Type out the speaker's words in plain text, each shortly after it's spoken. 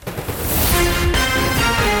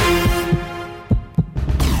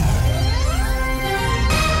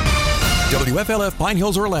WFLF Pine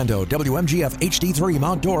Hills, Orlando, WMGF HD3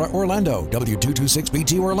 Mount Dora, Orlando,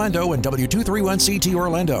 W226BT Orlando, and W231CT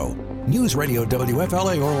Orlando. News Radio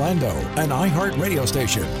WFLA Orlando, an iHeart radio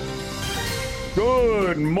station.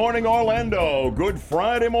 Good morning, Orlando. Good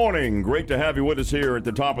Friday morning. Great to have you with us here at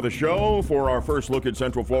the top of the show for our first look at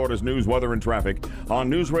Central Florida's news, weather, and traffic on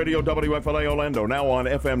News Radio WFLA Orlando, now on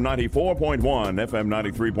FM 94.1, FM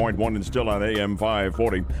 93.1, and still on AM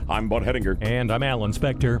 540. I'm Bud Hettinger. And I'm Alan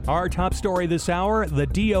Spector. Our top story this hour, the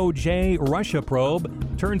DOJ Russia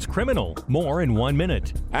probe turns criminal. More in 1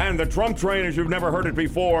 minute. And the Trump train, as you've never heard it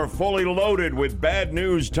before, fully loaded with bad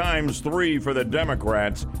news times 3 for the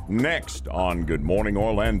Democrats. Next on Good Morning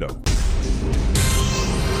Orlando.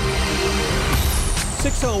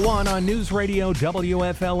 6:01 on News Radio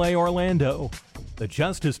WFLA Orlando. The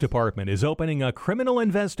Justice Department is opening a criminal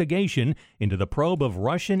investigation into the probe of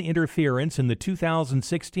Russian interference in the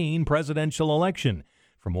 2016 presidential election.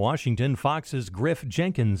 From Washington, Fox's Griff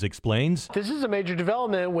Jenkins explains. This is a major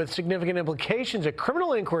development with significant implications. A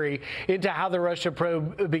criminal inquiry into how the Russia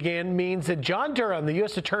probe began means that John Durham, the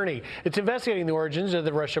U.S. attorney that's investigating the origins of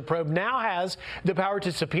the Russia probe, now has the power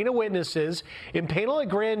to subpoena witnesses, impanel a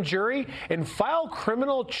grand jury, and file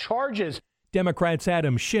criminal charges. Democrats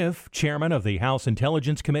Adam Schiff, chairman of the House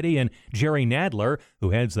Intelligence Committee, and Jerry Nadler,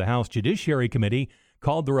 who heads the House Judiciary Committee,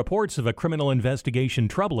 called the reports of a criminal investigation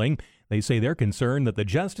troubling. They say they're concerned that the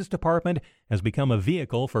Justice Department has become a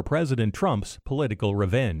vehicle for President Trump's political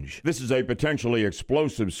revenge. This is a potentially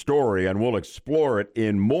explosive story, and we'll explore it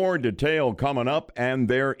in more detail coming up, and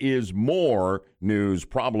there is more news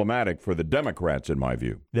problematic for the Democrats, in my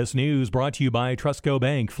view. This news brought to you by Trustco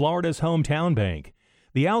Bank, Florida's hometown bank.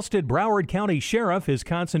 The ousted Broward County Sheriff is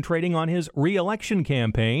concentrating on his re-election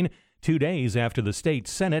campaign 2 days after the state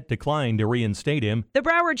Senate declined to reinstate him. The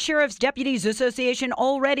Broward Sheriff's Deputies Association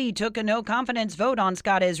already took a no-confidence vote on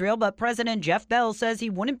Scott Israel, but President Jeff Bell says he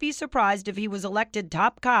wouldn't be surprised if he was elected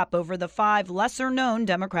top cop over the 5 lesser-known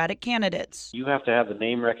Democratic candidates. You have to have the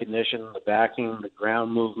name recognition, the backing, the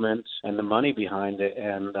ground movement, and the money behind it,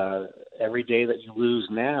 and every day that you lose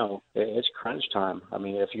now, it's crunch time. I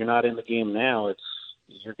mean, if you're not in the game now,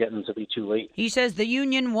 you're getting to be too late. He says the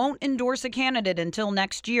union won't endorse a candidate until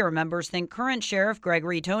next year. Members think current Sheriff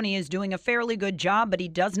Gregory Toney is doing a fairly good job, but he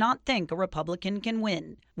does not think a Republican can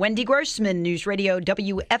win. Wendy Grossman, News Radio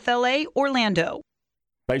WFLA, Orlando.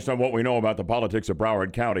 Based on what we know about the politics of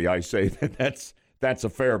Broward County, I say that's a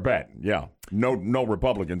fair bet. Yeah, no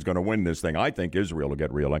Republican's going to win this thing. I think Israel will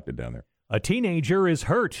get reelected down there. A teenager is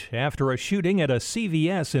hurt after a shooting at a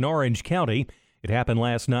CVS in Orange County. It happened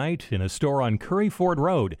last night in a store on Curry Ford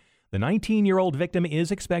Road. The 19-year-old victim is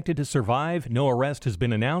expected to survive. No arrest has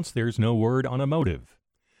been announced. There's no word on a motive.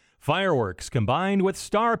 Fireworks combined with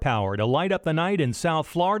star power to light up the night in South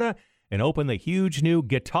Florida and open the huge new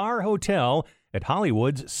Guitar Hotel at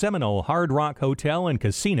Hollywood's Seminole Hard Rock Hotel and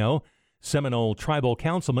Casino. Seminole Tribal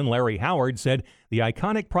Councilman Larry Howard said the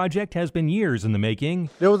iconic project has been years in the making.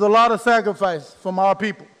 There was a lot of sacrifice from our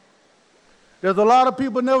people. There's a lot of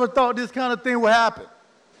people never thought this kind of thing would happen.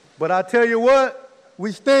 But I tell you what,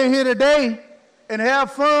 we stay here today and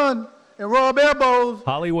have fun and rub elbows.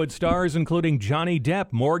 Hollywood stars including Johnny Depp,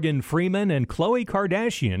 Morgan Freeman, and Khloe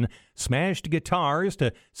Kardashian smashed guitars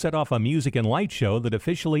to set off a music and light show that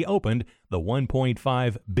officially opened the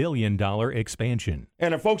 $1.5 billion expansion.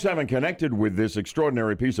 And if folks haven't connected with this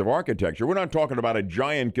extraordinary piece of architecture, we're not talking about a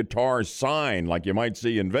giant guitar sign like you might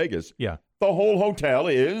see in Vegas. Yeah. The whole hotel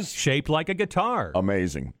is shaped like a guitar.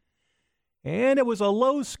 Amazing. And it was a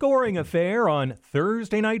low-scoring affair on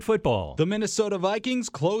Thursday Night Football. The Minnesota Vikings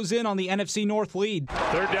close in on the NFC North lead.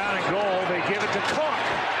 3rd down and goal. They give it to Cook.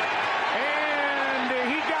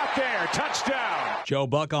 And he got there. Touchdown. Joe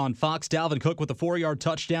Buck on Fox. Dalvin Cook with a 4-yard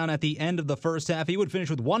touchdown at the end of the first half. He would finish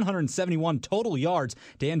with 171 total yards.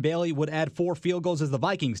 Dan Bailey would add 4 field goals as the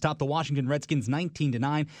Vikings top the Washington Redskins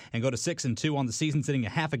 19-9 and go to 6-2 on the season, sitting a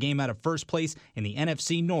half a game out of first place in the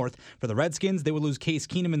NFC North. For the Redskins, they would lose Case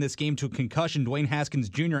Keenum in this game to a concussion. Dwayne Haskins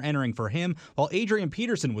Jr. entering for him, while Adrian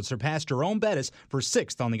Peterson would surpass Jerome Bettis for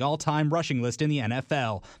 6th on the all-time rushing list in the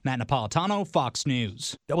NFL. Matt Napolitano, Fox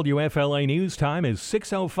News. WFLA News Time is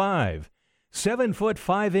 6:05.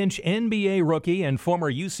 7'5" NBA rookie and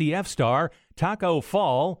former UCF star Taco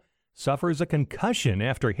Fall suffers a concussion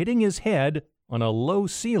after hitting his head on a low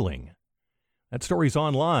ceiling. That story's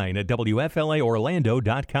online at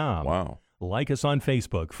WFLAOrlando.com. Wow. Like us on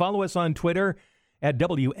Facebook. Follow us on Twitter at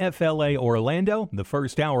WFLA Orlando. The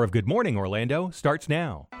first hour of Good Morning Orlando starts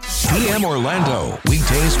now. PM Orlando,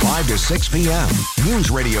 weekdays 5 to 6 p.m.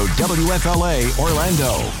 News Radio WFLA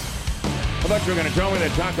Orlando. I thought you were going to tell me that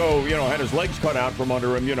Taco, had his legs cut out from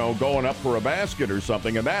under him, going up for a basket or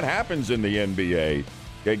something. And that happens in the NBA.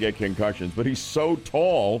 They get concussions. But he's so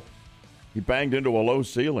tall, he banged into a low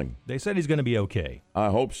ceiling. They said he's going to be okay. I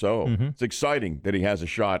hope so. Mm-hmm. It's exciting that he has a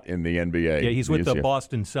shot in the NBA. Yeah, he's with the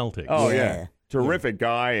Boston Celtics. Oh, yeah. Terrific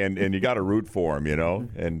guy, and you got to root for him,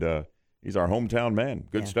 And he's our hometown man.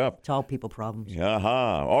 Good stuff. Tall people problems.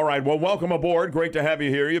 All right. Well, welcome aboard. Great to have you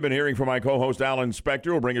here. You've been hearing from my co-host, Alan Spector,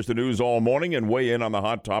 who'll bring us the news all morning and weigh in on the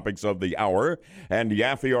hot topics of the hour. And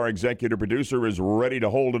Yaffee, our executive producer, is ready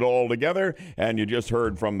to hold it all together. And you just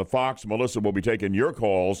heard from the Fox. Melissa will be taking your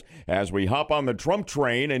calls as we hop on the Trump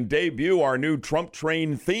train and debut our new Trump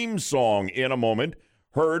train theme song in a moment.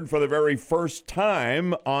 Heard for the very first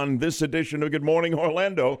time on this edition of Good Morning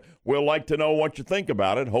Orlando. We'll like to know what you think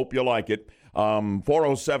about it. Hope you like it.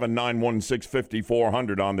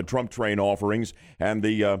 407-916-5400 on the Trump train offerings. And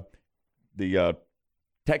the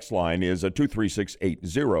text line is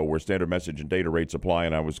 23680, where standard message and data rates apply.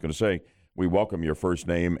 And I was going to say, we welcome your first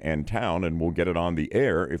name and town, and we'll get it on the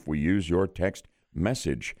air if we use your text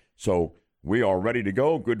message. So we are ready to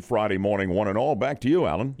go. Good Friday morning, one and all. Back to you,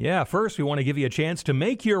 Alan. Yeah, first we want to give you a chance to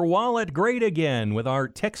make your wallet great again with our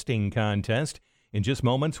texting contest. In just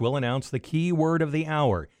moments, we'll announce the keyword of the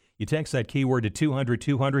hour. You text that keyword to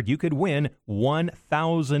 200-200, you could win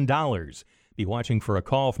 $1,000. Be watching for a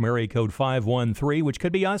call from area code 513, which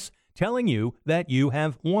could be us telling you that you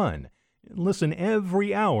have won. Listen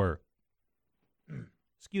every hour.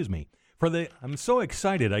 Excuse me. I'm so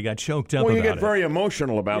excited I got choked up about it. Well, you get very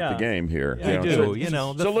emotional about the game here. Yeah, I do.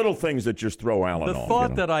 The little things that just throw Alan on. The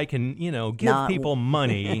thought that I can, give people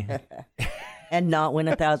money. And not win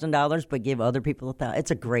 $1,000, but give other people $1,000.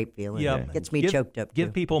 It's a great feeling. Yeah, Gets me choked up.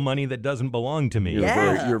 Give people money that doesn't belong to me.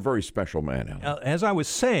 You're a very special man, Alan. As I was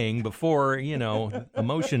saying before,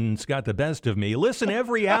 emotions got the best of me. Listen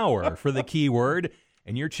every hour for the keyword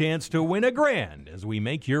and your chance to win $1,000 as we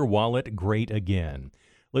make your wallet great again.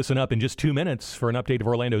 Listen up in just 2 minutes for an update of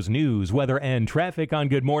Orlando's news, weather, and traffic on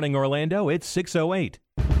Good Morning Orlando. It's 6:08.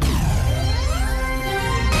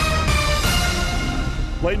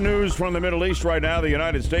 Late news from the Middle East right now. The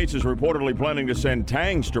United States is reportedly planning to send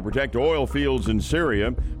tanks to protect oil fields in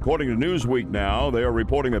Syria. According to Newsweek now, they are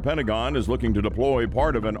reporting the Pentagon is looking to deploy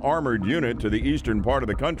part of an armored unit to the eastern part of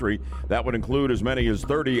the country. That would include as many as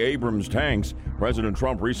 30 Abrams tanks. President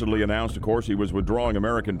Trump recently announced, of course, he was withdrawing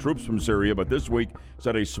American troops from Syria, but this week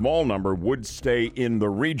said a small number would stay in the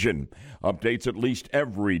region. Updates at least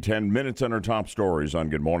every 10 minutes on our top stories on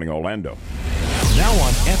Good Morning Orlando. Now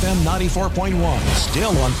on FM 94.1,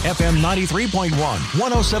 still on FM 93.1,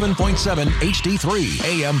 107.7 HD3,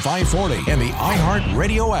 AM 540, and the iHeart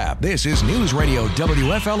Radio app. This is News Radio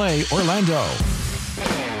WFLA Orlando.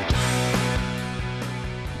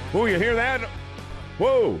 Oh, you hear that?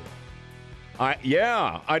 Whoa. I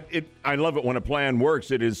love it when a plan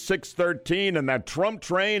works. It is 6:13, and that Trump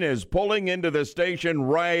train is pulling into the station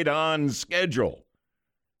right on schedule.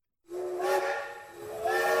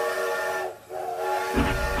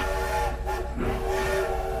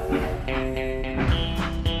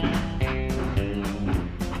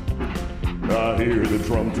 I hear the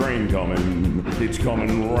Trump train coming, it's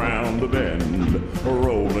coming round the bend,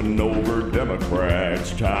 rolling over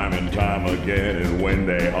Democrats time and time again, and when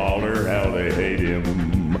they holler how they hate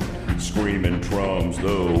him, screaming Trump's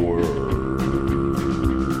the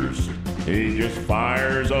worst. He just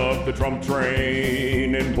fires up the Trump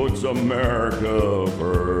train and puts America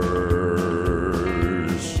first.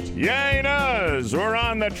 Yeah, he does. We're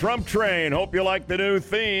on the Trump train. Hope you like the new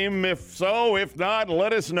theme. If so, if not,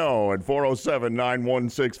 let us know at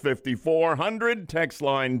 407-916-5400. Text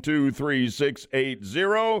line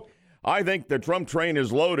 23680. I think the Trump train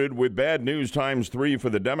is loaded with bad news times 3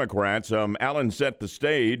 for the Democrats. Alan set the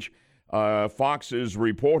stage. Fox is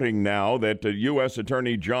reporting now that U.S.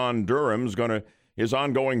 Attorney John Durham's his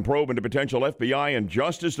ongoing probe into potential FBI and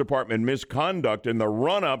Justice Department misconduct in the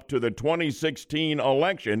run-up to the 2016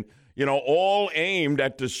 election, all aimed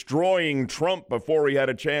at destroying Trump before he had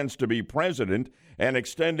a chance to be president, and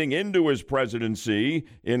extending into his presidency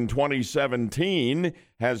in 2017,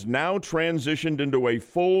 has now transitioned into a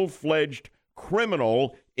full-fledged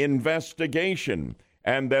criminal investigation.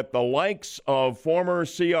 And that the likes of former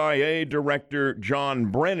CIA Director John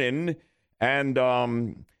Brennan and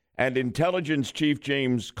Intelligence Chief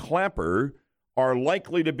James Clapper are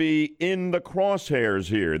likely to be in the crosshairs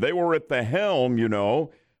here. They were at the helm,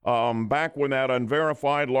 back when that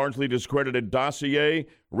unverified, largely discredited dossier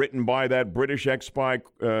written by that British ex-spy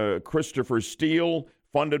Christopher Steele,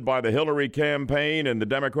 funded by the Hillary campaign and the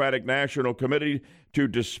Democratic National Committee to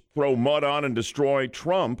throw mud on and destroy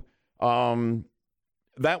Trump.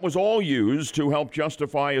 that was all used to help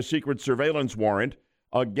justify a secret surveillance warrant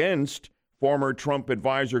against former Trump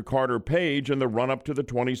advisor Carter Page in the run-up to the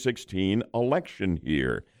 2016 election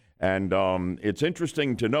here. And it's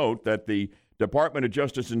interesting to note that the Department of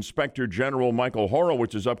Justice Inspector General Michael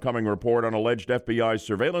Horowitz's upcoming report on alleged FBI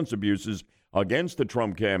surveillance abuses against the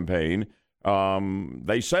Trump campaign,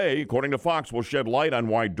 they say, according to Fox, will shed light on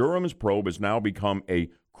why Durham's probe has now become a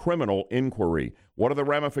criminal inquiry. What are the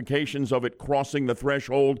ramifications of it crossing the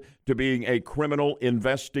threshold to being a criminal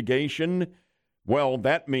investigation? Well,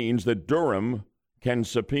 that means that Durham can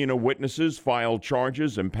subpoena witnesses, file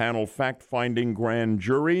charges, and panel fact-finding grand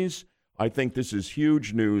juries. I think this is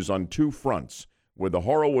huge news on two fronts. With the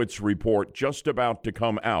Horowitz report just about to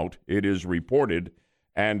come out, it is reported,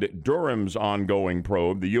 and Durham's ongoing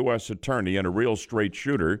probe, the U.S. attorney and a real straight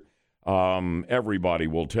shooter, everybody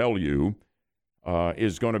will tell you,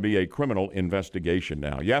 is going to be a criminal investigation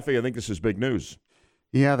now. Yaffee, I think this is big news.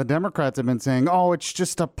 Yeah, the Democrats have been saying, it's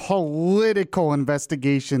just a political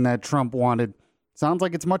investigation that Trump wanted. Sounds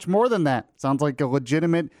like it's much more than that. Sounds like a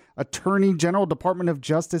legitimate Attorney General Department of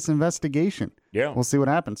Justice investigation. Yeah. We'll see what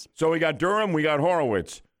happens. So we got Durham, we got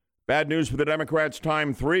Horowitz. Bad news for the Democrats,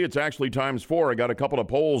 time 3. It's actually times 4. I got a couple of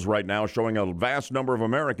polls right now showing a vast number of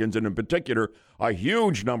Americans, and in particular, a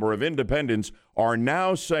huge number of independents are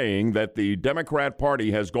now saying that the Democrat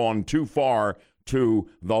Party has gone too far to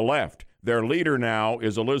the left. Their leader now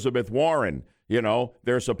is Elizabeth Warren. You know,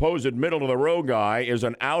 their supposed middle-of-the-road guy is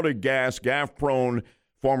an out-of-gas, gaffe-prone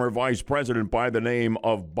former vice president by the name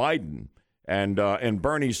of Biden. And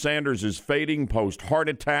Bernie Sanders is fading post-heart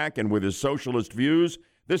attack and with his socialist views.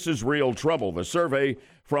 This is real trouble. The survey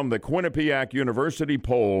from the Quinnipiac University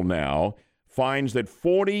poll now finds that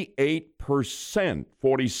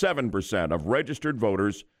 47% of registered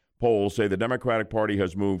voters polls say the Democratic Party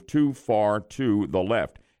has moved too far to the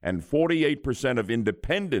left. And 48% of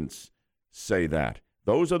independents say that.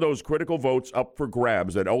 Those are those critical votes up for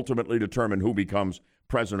grabs that ultimately determine who becomes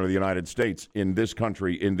president of the United States in this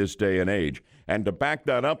country in this day and age. And to back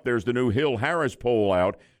that up, there's the new Hill-Harris poll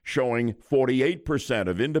out showing 48%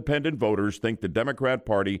 of independent voters think the Democrat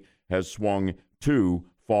Party has swung too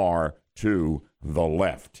far to the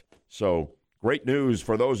left. So great news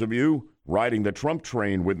for those of you riding the Trump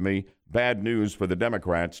train with me. Bad news for the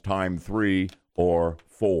Democrats, time 3 or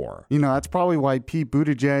 4. You know, that's probably why Pete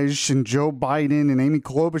Buttigieg and Joe Biden and Amy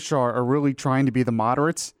Klobuchar are really trying to be the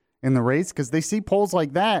moderates in the race, because they see polls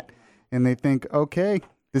like that and they think, okay,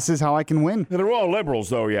 this is how I can win. They're all liberals,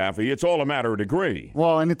 though, Yaffee. It's all a matter of degree.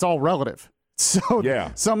 Well, and it's all relative. So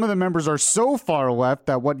yeah. Some of the members are so far left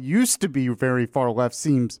that what used to be very far left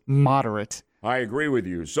seems moderate. I agree with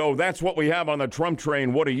you. So that's what we have on the Trump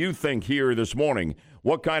train. What do you think here this morning?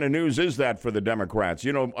 What kind of news is that for the Democrats?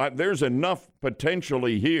 You know, there's enough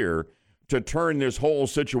potentially here to turn this whole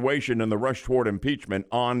situation and the rush toward impeachment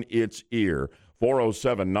on its ear.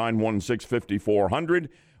 407-916-5400.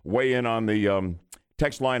 Weigh in on the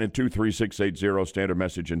text line at 23680. Standard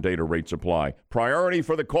message and data rates apply. Priority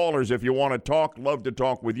for the callers. If you want to talk, love to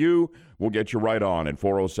talk with you. We'll get you right on at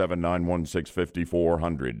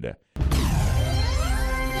 407-916-5400.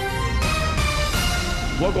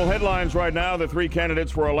 Local headlines right now. The 3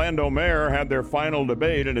 candidates for Orlando mayor had their final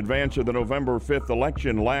debate in advance of the November 5th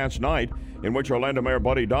election last night, in which Orlando Mayor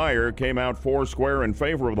Buddy Dyer came out foursquare in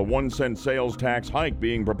favor of the 1-cent sales tax hike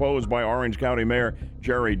being proposed by Orange County Mayor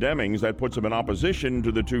Jerry Demings. That puts him in opposition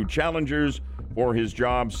to the 2 challengers for his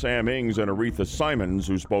job, Sam Ings and Aretha Simons,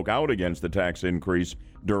 who spoke out against the tax increase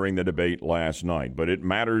during the debate last night. But it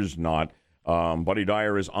matters not. Buddy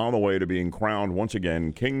Dyer is on the way to being crowned once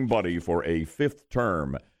again King Buddy for a 5th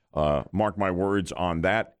term. Mark my words on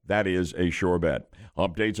that. That is a sure bet.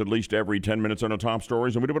 Updates at least every 10 minutes on the top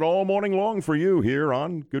stories, and we do it all morning long for you here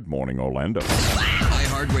on Good Morning Orlando.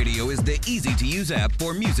 iHeartRadio is the easy-to-use app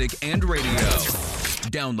for music and radio.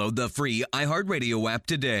 Download the free iHeartRadio app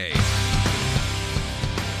today.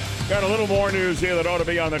 Got a little more news here that ought to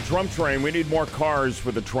be on the Trump train. We need more cars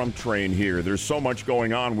for the Trump train here. There's so much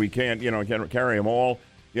going on. We can't carry them all,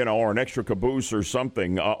 or an extra caboose or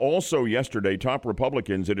something. Also yesterday, top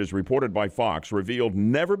Republicans, it is reported by Fox, revealed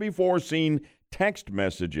never-before-seen text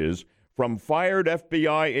messages from fired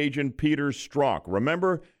FBI agent Peter Strzok.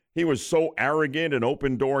 Remember, he was so arrogant in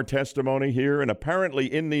open-door testimony here, and apparently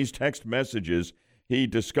in these text messages, he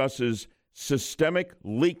discusses systemic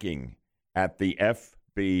leaking at the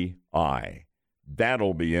FBI.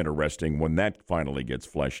 That'll be interesting when that finally gets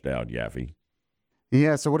fleshed out, Yaffee.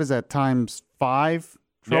 Yeah, so what is that, times 5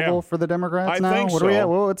 trouble for the Democrats now? I think what so. do we have?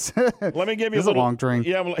 Well, it's let me give you a long train.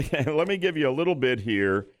 Yeah, let me give you a little bit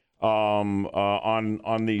here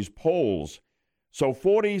on these polls. So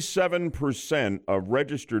 47% of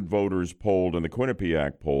registered voters polled in the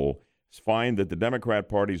Quinnipiac poll find that the Democrat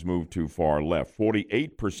Party's moved too far left.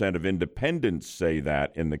 48% of independents say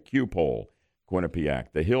that in the Q poll, Quinnipiac.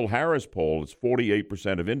 The Hill-Harris poll is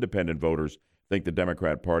 48% of independent voters think the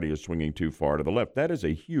Democrat Party is swinging too far to the left. That is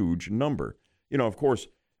a huge number. Of course,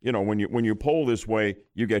 when you poll this way,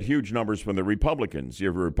 you get huge numbers from the Republicans. You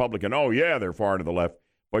have a Republican, oh, yeah, they're far to the left.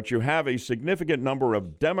 But you have a significant number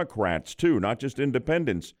of Democrats, too, not just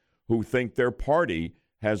independents, who think their party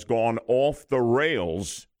has gone off the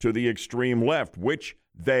rails to the extreme left, which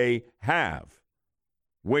they have.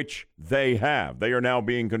 They are now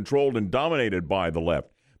being controlled and dominated by the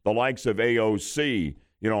left. The likes of AOC,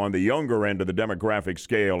 on the younger end of the demographic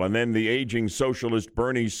scale, and then the aging socialist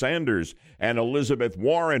Bernie Sanders and Elizabeth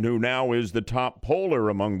Warren, who now is the top poller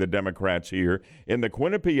among the Democrats here. In the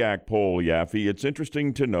Quinnipiac poll, Yaffee, it's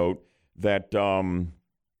interesting to note that,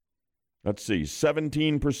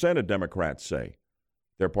 17% of Democrats say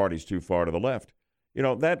their party's too far to the left.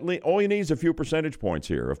 All you need is a few percentage points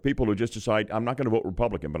here of people who just decide, I'm not going to vote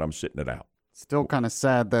Republican, but I'm sitting it out. Still kind of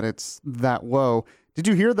sad that it's that low. Did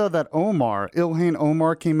you hear, though, that Ilhan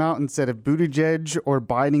Omar came out and said if Buttigieg or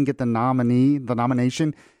Biden get the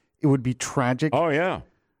nomination, it would be tragic? Oh, yeah.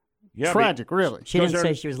 Tragic, really. She didn't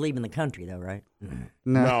say she was leaving the country, though, right?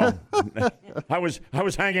 No. I was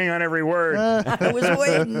hanging on every word. I was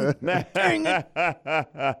waiting. Dang it.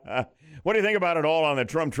 What do you think about it all on the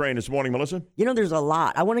Trump train this morning, Melissa? There's a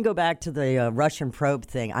lot. I want to go back to the Russian probe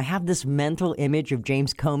thing. I have this mental image of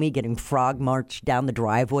James Comey getting frog marched down the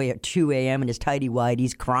driveway at 2 a.m. in his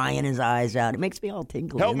tighty-whities, crying his eyes out. It makes me all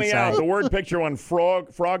tingly Help me inside. out. The word picture on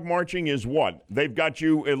frog marching is what? They've got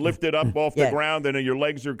you lifted up off the ground and your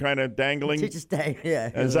legs are kind of dangling?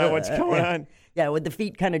 Yeah. Is that what's going on? Yeah, with the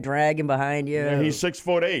feet kind of dragging behind you. Yeah, he's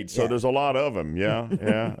 6'8", so there's a lot of them.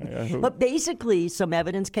 Yeah. But basically, some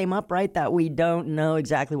evidence came up, right, that we don't know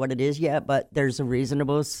exactly what it is yet, but there's a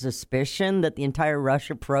reasonable suspicion that the entire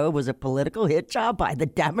Russia probe was a political hit job by the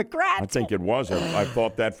Democrats. I think it was. I've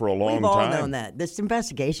thought that for a long time. We've all known that. This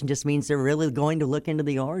investigation just means they're really going to look into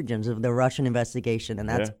the origins of the Russian investigation, and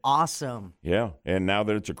that's awesome. Yeah, and now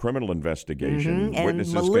that it's a criminal investigation,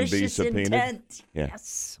 witnesses and can be subpoenaed. Intent. Yeah.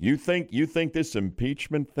 Yes. You think this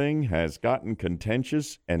impeachment thing has gotten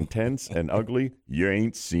contentious and tense and ugly? You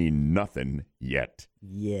ain't seen nothing yet.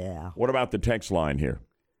 Yeah. What about the text line here?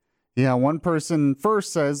 Yeah, one person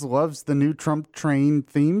first says loves the new Trump train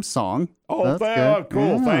theme song. Oh,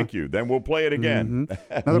 cool. Yeah. Thank you. Then we'll play it again.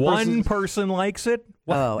 One person likes it.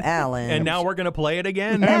 Oh, Alan. And now we're going to play it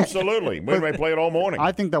again? Absolutely. We may play it all morning.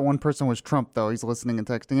 I think that one person was Trump, though. He's listening and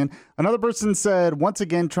texting in. Another person said, once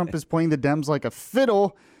again, Trump is playing the Dems like a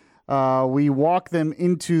fiddle. We walk them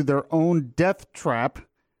into their own death trap.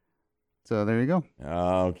 So there you go.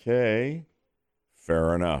 Okay.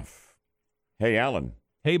 Fair enough. Hey, Alan.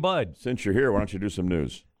 Hey, Bud. Since you're here, why don't you do some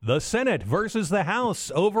news? The Senate versus the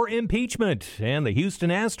House over impeachment, and the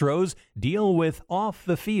Houston Astros deal with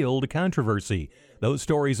off-the-field controversy. Those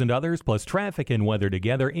stories and others, plus traffic and weather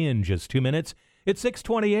together in just 2 minutes. It's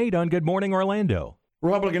 6:28 on Good Morning Orlando.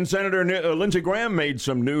 Republican Senator Lindsey Graham made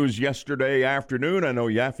some news yesterday afternoon. I know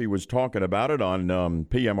Yaffee was talking about it on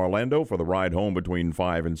PM Orlando for the ride home between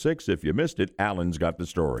 5 and 6. If you missed it, Alan's got the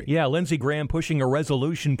story. Yeah, Lindsey Graham pushing a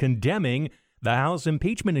resolution condemning the House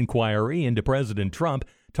impeachment inquiry into President Trump.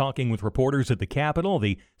 Talking with reporters at the Capitol,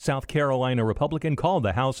 the South Carolina Republican called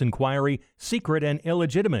the House inquiry secret and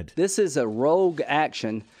illegitimate. This is a rogue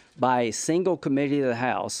action by a single committee of the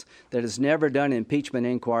House that has never done impeachment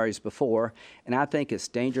inquiries before, and I think it's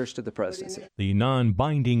dangerous to the presidency. The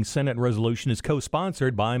non-binding Senate resolution is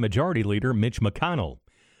co-sponsored by Majority Leader Mitch McConnell.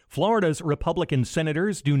 Florida's Republican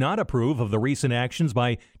senators do not approve of the recent actions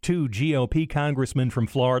by two GOP congressmen from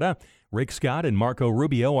Florida. Rick Scott and Marco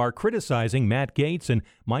Rubio are criticizing Matt Gaetz and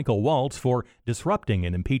Michael Waltz for disrupting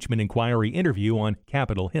an impeachment inquiry interview on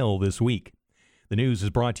Capitol Hill this week. The news is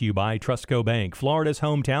brought to you by Trustco Bank, Florida's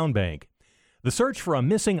hometown bank. The search for a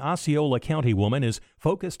missing Osceola County woman is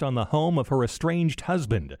focused on the home of her estranged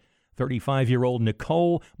husband. 35-year-old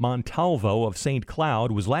Nicole Montalvo of St.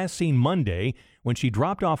 Cloud was last seen Monday when she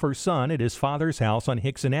dropped off her son at his father's house on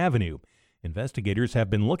Hickson Avenue. Investigators have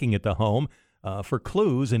been looking at the home for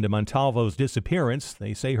clues into Montalvo's disappearance.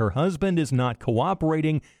 They say her husband is not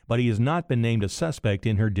cooperating, but he has not been named a suspect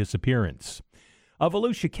in her disappearance. A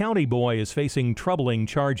Volusia County boy is facing troubling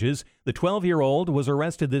charges. The 12-year-old was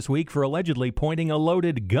arrested this week for allegedly pointing a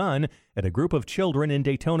loaded gun at a group of children in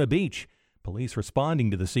Daytona Beach. Police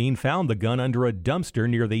responding to the scene found the gun under a dumpster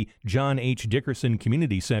near the John H. Dickerson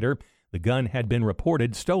Community Center. The gun had been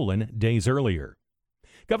reported stolen days earlier.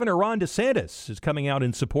 Governor Ron DeSantis is coming out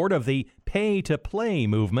in support of the pay-to-play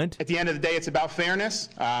movement. At the end of the day, it's about fairness.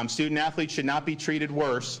 Student athletes should not be treated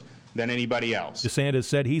worse than anybody else. DeSantis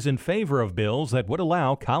said he's in favor of bills that would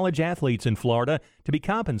allow college athletes in Florida to be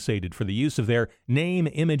compensated for the use of their name,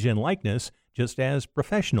 image, and likeness, just as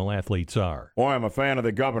professional athletes are. Boy, I'm a fan of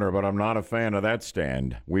the governor, but I'm not a fan of that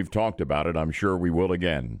stand. We've talked about it. I'm sure we will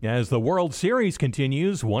again. As the World Series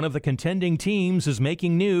continues, one of the contending teams is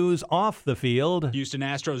making news off the field. Houston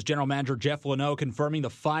Astros general manager Jeff Luhnow confirming the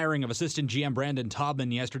firing of assistant GM Brandon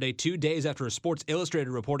Taubman yesterday, 2 days after a Sports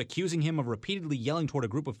Illustrated report accusing him of repeatedly yelling toward a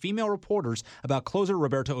group of female reporters about closer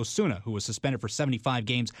Roberto Osuna, who was suspended for 75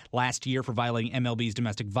 games last year for violating MLB's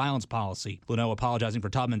domestic violence policy. Luhnow apologizing for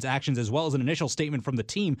Taubman's actions, as well as an initial statement from the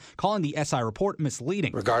team calling the SI report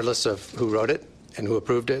misleading. Regardless of who wrote it and who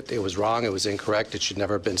approved it, it was wrong, it was incorrect, it should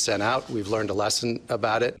never have been sent out. We've learned a lesson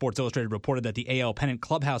about it. Sports Illustrated reported that the AL Pennant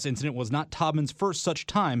Clubhouse incident was not Taubman's first such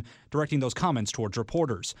time directing those comments towards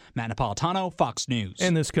reporters. Matt Napolitano, Fox News.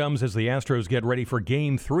 And this comes as the Astros get ready for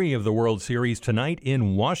Game 3 of the World Series tonight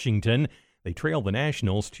in Washington. They trail the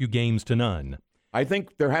Nationals 2-0. I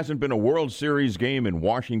think there hasn't been a World Series game in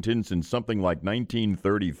Washington since something like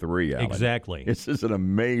 1933, Alan. Exactly. This is an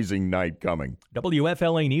amazing night coming.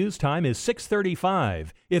 WFLA News time is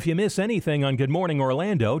 6:35. If you miss anything on Good Morning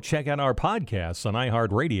Orlando, check out our podcasts on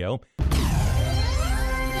iHeartRadio.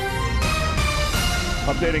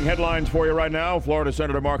 Updating headlines for you right now. Florida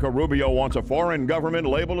Senator Marco Rubio wants a foreign government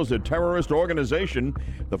labeled as a terrorist organization.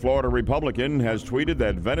 The Florida Republican has tweeted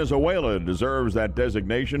that Venezuela deserves that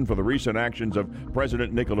designation for the recent actions of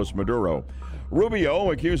President Nicolas Maduro. Rubio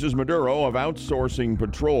accuses Maduro of outsourcing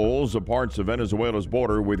patrols of parts of Venezuela's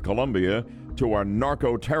border with Colombia to a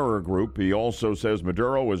narco-terror group. He also says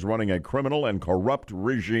Maduro is running a criminal and corrupt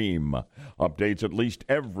regime. Updates at least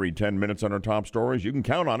every 10 minutes on our top stories. You can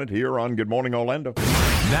count on it here on Good Morning Orlando.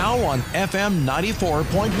 Now on FM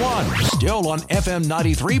 94.1. Still on FM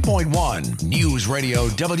 93.1. News Radio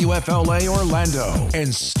WFLA Orlando.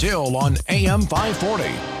 And still on AM 540.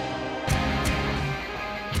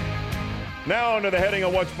 Now into the heading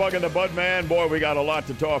of what's bugging the Budman. Boy, we got a lot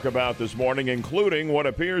to talk about this morning, including what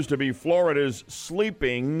appears to be Florida's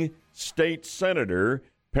sleeping state senator,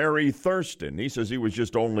 Perry Thurston. He says he was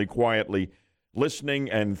just only quietly listening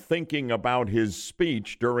and thinking about his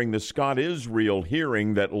speech during the Scott Israel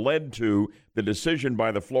hearing that led to the decision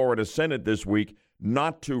by the Florida Senate this week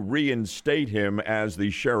not to reinstate him as the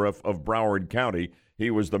sheriff of Broward County. He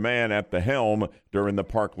was the man at the helm during the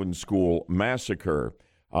Parkland School massacre.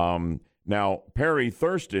 Now, Perry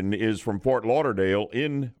Thurston is from Fort Lauderdale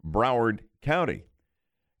in Broward County.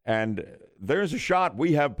 And there's a shot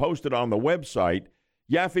we have posted on the website.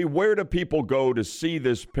 Yaffee, where do people go to see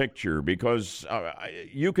this picture? Because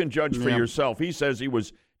you can judge for yourself. He says he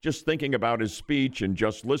was just thinking about his speech and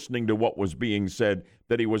just listening to what was being said,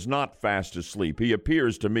 that he was not fast asleep. He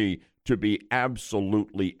appears to me to be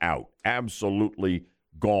absolutely out, absolutely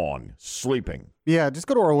gone, sleeping. Yeah, just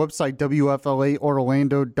go to our website,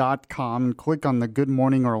 WFLAOrlando.com, and click on the Good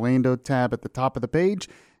Morning Orlando tab at the top of the page,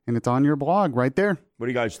 and it's on your blog right there. What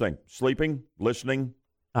do you guys think? Sleeping, listening,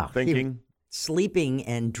 thinking? Sleeping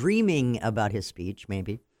and dreaming about his speech,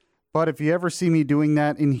 maybe. But if you ever see me doing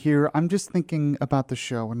that in here, I'm just thinking about the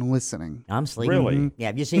show and listening. I'm sleeping. Really?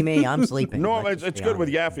 Yeah, if you see me, I'm sleeping. No, it's good with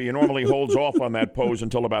Yaffee. He normally holds off on that pose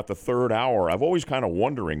until about the third hour. I've always kind of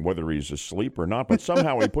wondering whether he's asleep or not, but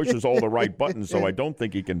somehow he pushes all the right buttons, so I don't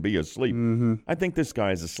think he can be asleep. Mm-hmm. I think this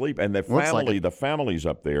guy's asleep. And the family, the families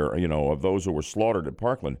up there, of those who were slaughtered at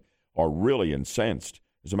Parkland are really incensed.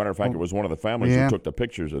 As a matter of fact, it was one of the families who took the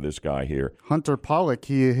pictures of this guy here. Hunter Pollock,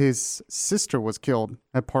 his sister was killed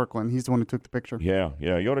at Parkland. He's the one who took the picture. Yeah.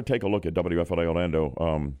 You ought to take a look at WFLA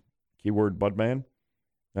Orlando. Keyword Budman.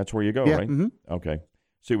 That's where you go, right? Mm-hmm. Okay.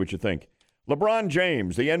 See what you think. LeBron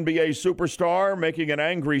James, the NBA superstar, making an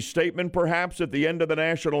angry statement perhaps at the end of the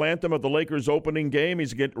national anthem of the Lakers opening game.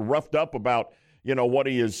 He's getting roughed up about, what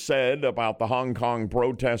he has said about the Hong Kong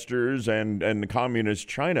protesters and communist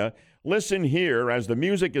China. Listen here as the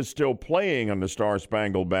music is still playing on the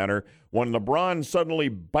Star-Spangled Banner when LeBron suddenly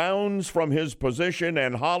bounds from his position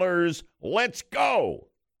and hollers, "Let's go!"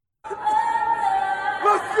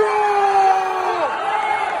 Let's go!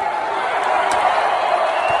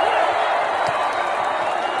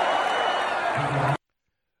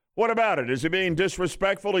 What about it? Is he being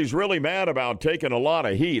disrespectful? He's really mad about taking a lot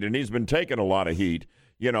of heat, and he's been taking a lot of heat,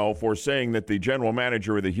 for saying that the general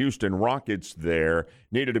manager of the Houston Rockets there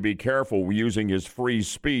needed to be careful using his free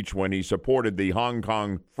speech when he supported the Hong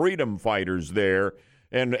Kong freedom fighters there.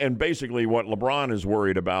 And basically what LeBron is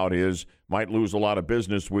worried about is might lose a lot of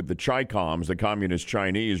business with the Chi-Coms, the communist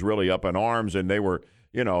Chinese, really up in arms, and they were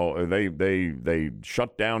they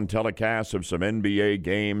shut down telecasts of some NBA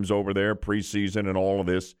games over there, preseason and all of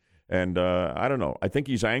this. And I don't know. I think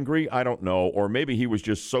he's angry. I don't know. Or maybe he was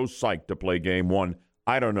just so psyched to play game one.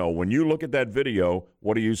 I don't know. When you look at that video,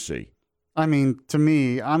 what do you see? I mean, to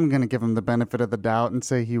me, I'm going to give him the benefit of the doubt and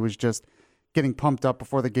say he was just getting pumped up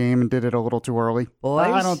before the game and did it a little too early. Boys,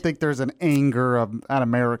 I don't think there's an anger at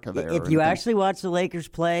America there. If you actually watch the Lakers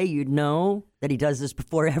play, you'd know that he does this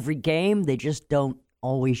before every game. They just don't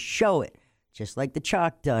always show it. Just like the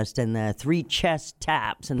chalk dust and the 3 chest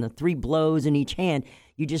taps and the 3 blows in each hand.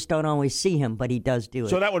 You just don't always see him, but he does do it.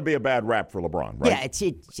 So that would be a bad rap for LeBron, right? Yeah,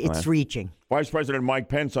 it's reaching. Vice President Mike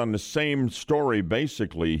Pence on the same story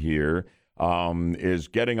basically here is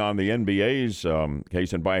getting on the NBA's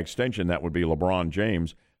case, and by extension that would be LeBron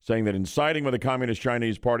James, saying that in siding with the Communist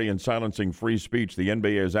Chinese Party and silencing free speech, the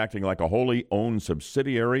NBA is acting like a wholly owned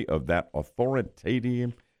subsidiary of that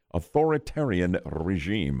authoritarian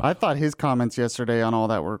regime. I thought his comments yesterday on all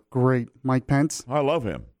that were great. Mike Pence. I love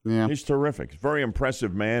him. Yeah. He's terrific. Very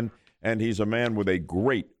impressive man, and he's a man with a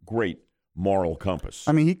great moral compass.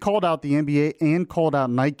 I mean, he called out the NBA and called out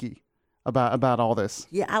Nike about all this.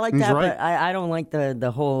 Yeah, I like He's that, right. but I don't like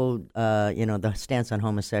the whole, the stance on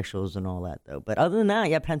homosexuals and all that, though. But other than that,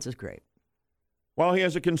 yeah, Pence is great. Well, he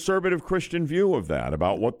has a conservative Christian view of that,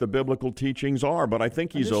 about what the biblical teachings are. But I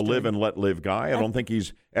think he's a live and let live guy. I don't think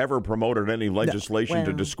he's ever promoted any legislation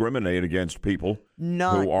to discriminate against people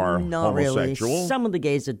who are homosexual. Really. Some of the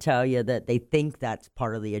gays would tell you that they think that's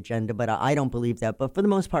part of the agenda, but I don't believe that. But for the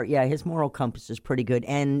most part, yeah, his moral compass is pretty good.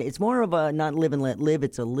 And it's more of a not live and let live.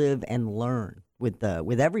 It's a live and learn with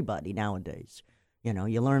everybody nowadays. You know,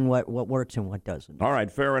 you learn what works and what doesn't. All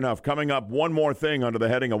right, fair enough. Coming up, one more thing under the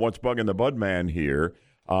heading of What's Buggin the Budman here.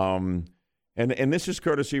 And this is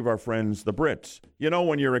courtesy of our friends, the Brits. You know,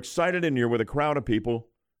 when you're excited and you're with a crowd of people,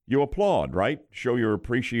 you applaud, right? Show your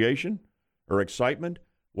appreciation or excitement.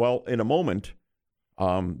 Well, in a moment,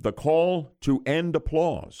 the call to end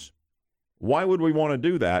applause. Why would we want to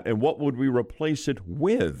do that, and what would we replace it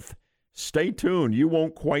with? Stay tuned. You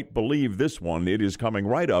won't quite believe this one. It is coming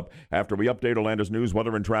right up after we update Orlando's news,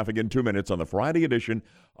 weather, and traffic in 2 minutes on the Friday edition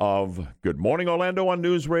of Good Morning Orlando on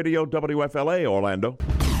News Radio WFLA Orlando.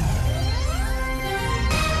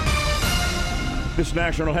 This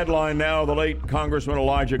national headline now, the late Congressman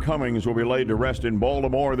Elijah Cummings will be laid to rest in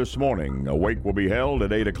Baltimore this morning. A wake will be held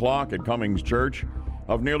at 8 o'clock at Cummings Church.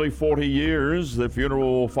 Of nearly 40 years, the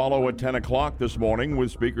funeral will follow at 10 o'clock this morning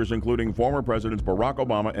with speakers including former Presidents Barack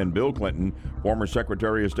Obama and Bill Clinton, former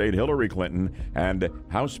Secretary of State Hillary Clinton, and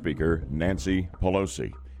House Speaker Nancy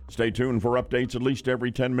Pelosi. Stay tuned for updates at least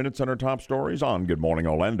every 10 minutes on our top stories on Good Morning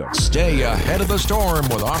Orlando. Stay ahead of the storm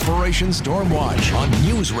with Operation Storm Watch on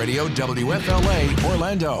News Radio WFLA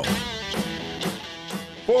Orlando.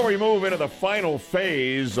 Before we move into the final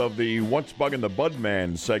phase of the What's Buggin the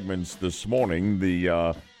Budman segments this morning,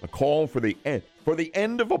 the call for the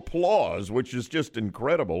end of applause, which is just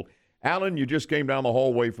incredible. Alan, you just came down the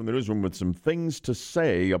hallway from the newsroom with some things to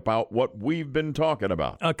say about what we've been talking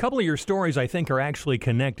about. A couple of your stories, I think, are actually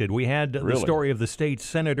connected. We had the story of the state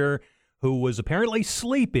senator who was apparently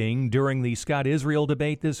sleeping during the Scott-Israel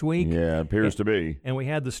debate this week. Yeah, it appears to be. And we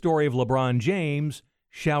had the story of LeBron James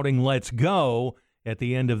shouting, "Let's go," at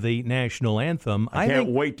the end of the national anthem. I can't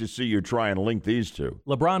wait to see you try and link these two.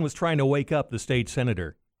 LeBron was trying to wake up the state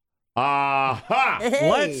senator. Aha! Hey,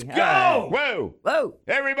 let's go! Whoa!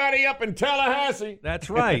 Everybody up in Tallahassee.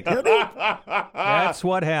 That's right. That's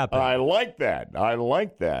what happened. I like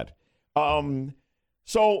that.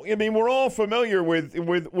 So, I mean, we're all familiar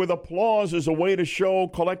with applause as a way to show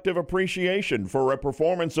collective appreciation for a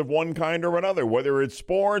performance of one kind or another, whether it's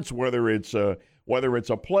sports, whether it's a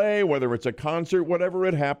play, whether it's a concert, whatever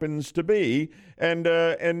it happens to be. And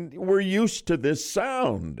we're used to this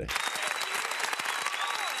sound.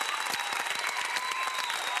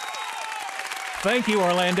 Thank you,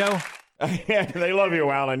 Orlando. They love you,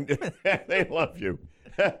 Alan. They love you.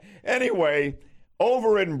 Anyway,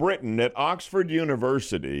 over in Britain at Oxford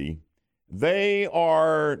University, they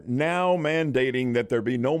are now mandating that there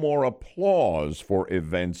be no more applause for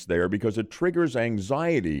events there because it triggers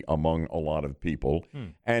anxiety among a lot of people.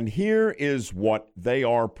 And here is what they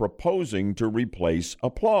are proposing to replace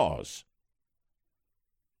applause.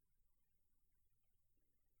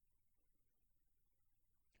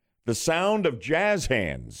 The sound of jazz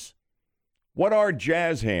hands. What are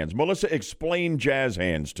jazz hands? Melissa, explain jazz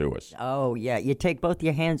hands to us. Oh, yeah. You take both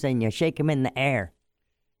your hands and you shake them in the air.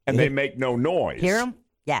 And they make no noise. Hear them?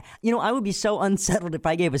 Yeah. You know, I would be so unsettled if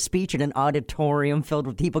I gave a speech in an auditorium filled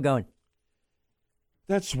with people going.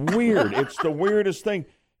 That's weird. It's the weirdest thing.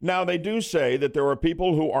 Now, they do say that there are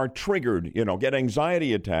people who are triggered, get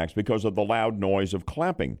anxiety attacks because of the loud noise of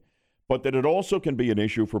clapping, but that it also can be an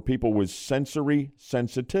issue for people with sensory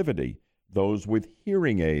sensitivity, those with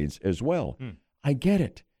hearing aids as well. I get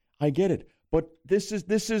it. But this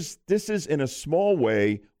is in a small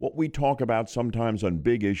way what we talk about sometimes on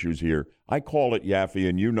big issues here. I call it, Yaffee,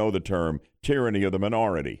 and you know the term, tyranny of the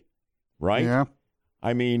minority, right? Yeah.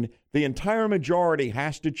 I mean, the entire majority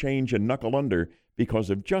has to change and knuckle under because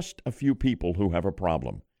of just a few people who have a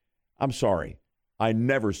problem. I'm sorry. I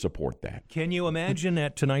never support that. Can you imagine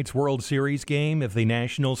at tonight's World Series game if the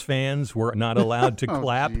Nationals fans were not allowed to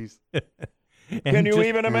clap? Can you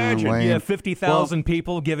even imagine? You have 50,000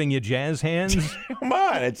 people giving you jazz hands? Come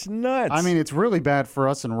on, it's nuts. I mean, it's really bad for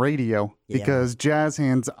us in radio because jazz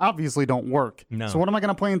hands obviously don't work. No. So what am I going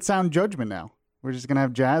to play in Sound Judgment now? We're just going to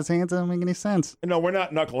have jazz hands? That doesn't make any sense. No, we're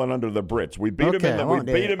not knuckling under the Brits. We beat them in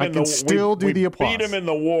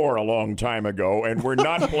the war a long time ago, and we're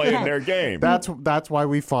not playing their game. That's why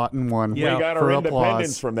we fought and won. We got our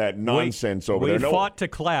independence from that nonsense over there. We fought to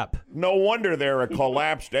clap. No wonder they're a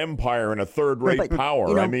collapsed empire and a third-rate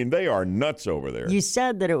power. I mean, they are nuts over there. You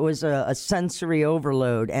said that it was a sensory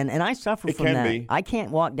overload, and I suffer from that. Be. I can't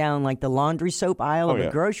walk down like the laundry soap aisle of a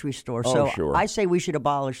grocery store, so I say we should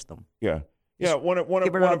abolish them. Yeah. Yeah, one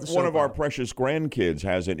of our precious grandkids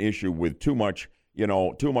has an issue with too much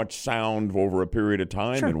sound over a period of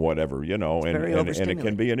time and whatever, and it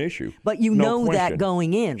can be an issue. But you know that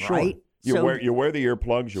going in, right? You wear the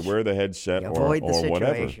earplugs, you wear the headset, or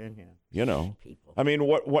whatever. I mean,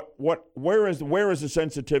 where is the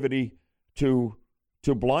sensitivity to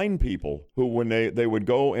blind people who, when they would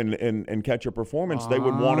go and catch a performance, they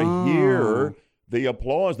would want to hear the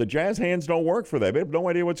applause. The jazz hands don't work for that. They have no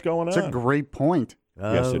idea what's going on. That's a great point.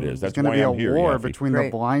 Yes, it is. That's going to be I'm here, a war Yaffee. between the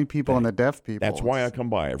blind people and the deaf people. That's why I come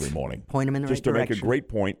by every morning. Point them in the just right to direction. Make a great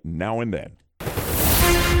point now and then.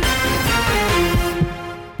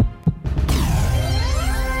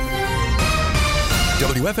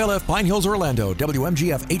 WFLF Pine Hills, Orlando,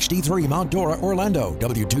 WMGF HD3 Mount Dora, Orlando,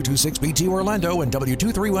 W226BT Orlando, and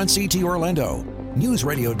W231CT Orlando. News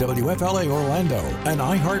Radio WFLA Orlando, an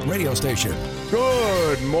iHeart radio station.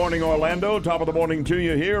 Good morning, Orlando. Top of the morning to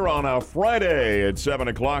you here on a Friday at 7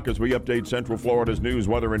 o'clock as we update Central Florida's news,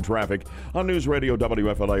 weather, and traffic on News Radio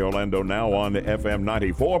WFLA Orlando, now on FM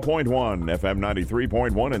 94.1, FM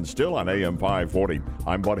 93.1, and still on AM 540.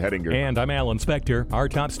 I'm Bud Hettinger. And I'm Alan Spector. Our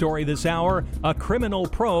top story this hour, a criminal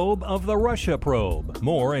probe of the Russia probe.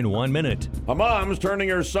 More in 1 minute. A mom's turning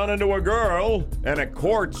her son into a girl, and a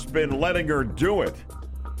court's been letting her do it.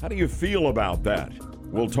 How do you feel about that?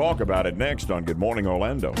 We'll talk about it next on Good Morning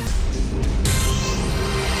Orlando.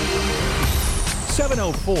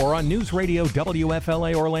 7:04 on News Radio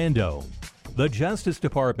WFLA Orlando. The Justice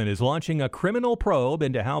Department is launching a criminal probe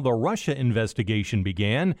into how the Russia investigation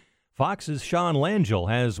began. Fox's Sean Langell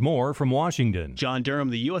has more from Washington. John Durham,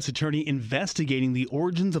 the U.S. attorney investigating the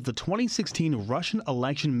origins of the 2016 Russian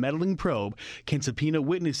election meddling probe, can subpoena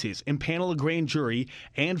witnesses, impanel a grand jury,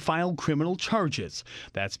 and file criminal charges.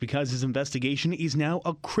 That's because his investigation is now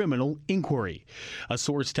a criminal inquiry. A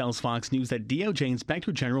source tells Fox News that DOJ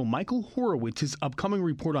Inspector General Michael Horowitz's upcoming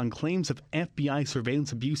report on claims of FBI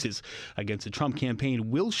surveillance abuses against the Trump campaign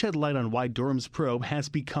will shed light on why Durham's probe has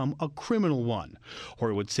become a criminal one.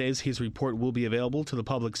 Horowitz says his report will be available to the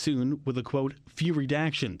public soon with a, quote, few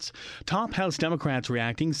redactions. Top House Democrats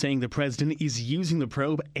reacting, saying the president is using the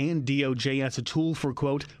probe and DOJ as a tool for,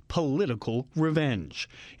 quote, political revenge.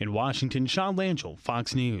 In Washington, Sean Langell,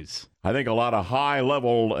 Fox News. I think a lot of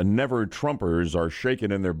high-level never-Trumpers are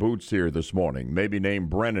shaking in their boots here this morning. Maybe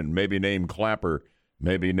named Brennan, maybe named Clapper,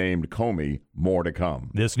 maybe named Comey. More to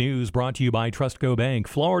come. This news brought to you by Trustco Bank,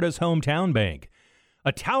 Florida's hometown bank.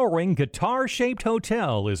 A towering guitar-shaped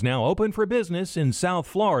hotel is now open for business in South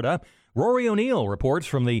Florida. Rory O'Neill reports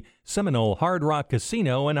from the Seminole Hard Rock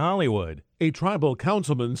Casino in Hollywood. A tribal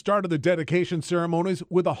councilman started the dedication ceremonies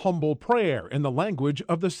with a humble prayer in the language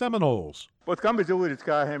of the Seminoles. But it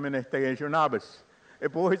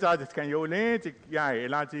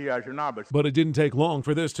didn't take long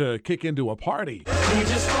for this to kick into a party. We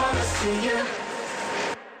just wanna see you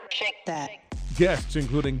shake that. Guests,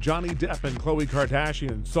 including Johnny Depp and Khloe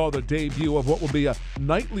Kardashian, saw the debut of what will be a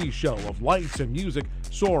nightly show of lights and music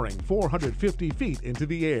soaring 450 feet into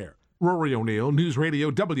the air. Rory O'Neill, News Radio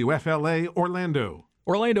WFLA, Orlando.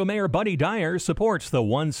 Orlando Mayor Buddy Dyer supports the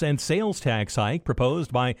 1-cent sales tax hike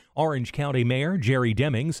proposed by Orange County Mayor Jerry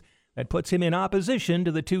Demings. That puts him in opposition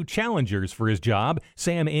to the two challengers for his job.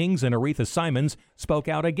 Sam Ings and Aretha Simons spoke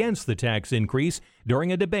out against the tax increase during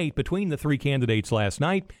a debate between the three candidates last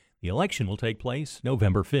night. The election will take place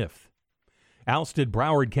November 5th. Ousted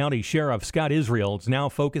Broward County Sheriff Scott Israel is now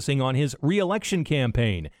focusing on his re-election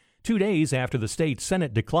campaign. 2 days after the state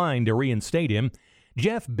Senate declined to reinstate him,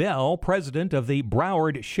 Jeff Bell, president of the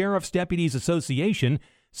Broward Sheriff's Deputies Association,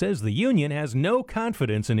 says the union has no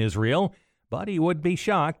confidence in Israel, but he would be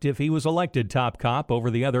shocked if he was elected top cop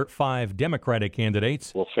over the other 5 Democratic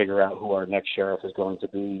candidates. We'll figure out who our next sheriff is going to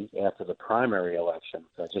be after the primary election.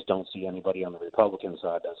 I just don't see anybody on the Republican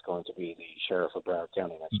side that's going to be the sheriff of Broward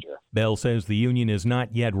County next year. Bell says the union is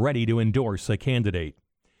not yet ready to endorse a candidate.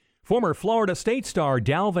 Former Florida State star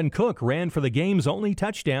Dalvin Cook ran for the game's only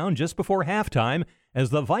touchdown just before halftime as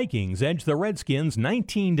the Vikings edged the Redskins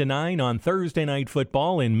 19-9 on Thursday Night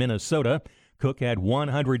Football in Minnesota. Cook had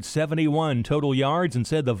 171 total yards and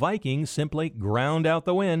said the Vikings simply ground out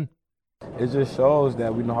the win. It just shows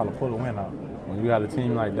that we know how to pull a win out. When you have a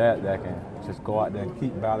team like that can just go out there and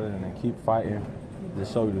keep battling and keep fighting,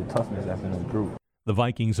 just show you the toughness that's in the group. The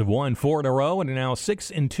Vikings have won 4 in a row and are now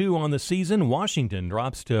 6-2 on the season. Washington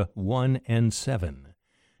drops to 1-7.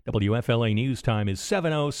 WFLA News Time is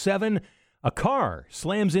 7:07. A car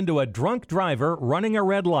slams into a drunk driver running a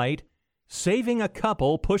red light, saving a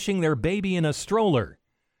couple pushing their baby in a stroller.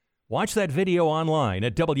 Watch that video online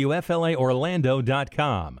at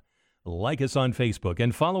WFLAOrlando.com. Like us on Facebook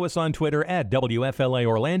and follow us on Twitter at WFLA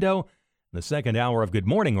Orlando. The second hour of Good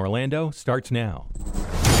Morning Orlando starts now.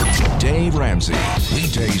 Dave Ramsey,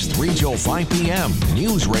 weekdays 3 till 5 p.m.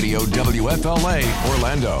 News Radio WFLA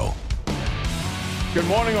Orlando. Good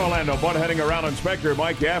morning, Orlando. Bud heading around Inspector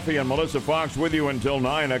Mike Yaffee and Melissa Fox with you until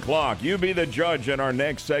 9 o'clock. You be the judge in our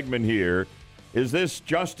next segment here. Is this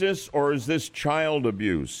justice or is this child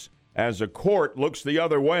abuse? As a court looks the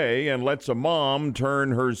other way and lets a mom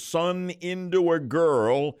turn her son into a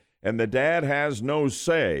girl and the dad has no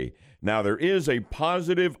say. Now, there is a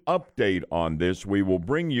positive update on this we will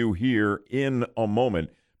bring you here in a moment.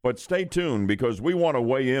 But stay tuned because we want to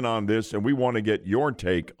weigh in on this and we want to get your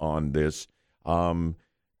take on this.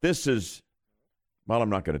 This is, well, I'm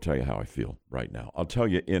not going to tell you how I feel right now. I'll tell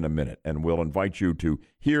you in a minute, and we'll invite you to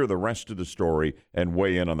hear the rest of the story and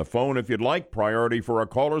weigh in on the phone if you'd like. Priority for our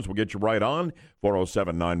callers. We'll get you right on.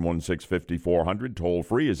 407-916-5400. Toll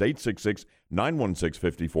free is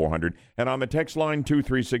 866-916-5400. And on the text line,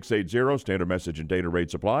 23680, standard message and data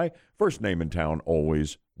rate supply. First name in town,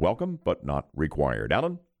 always welcome, but not required.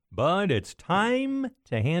 Alan? Bud, it's time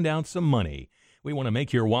to hand out some money. We want to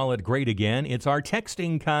make your wallet great again. It's our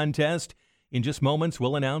texting contest. In just moments,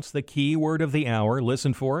 we'll announce the keyword of the hour.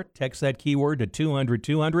 Listen for it. Text that keyword to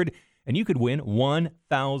 200-200, and you could win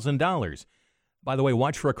 $1,000. By the way,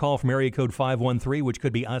 watch for a call from area code 513, which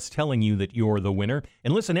could be us telling you that you're the winner.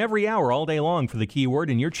 And listen every hour all day long for the keyword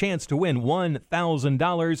and your chance to win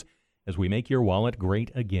 $1,000 as we make your wallet great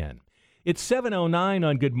again. It's 7:09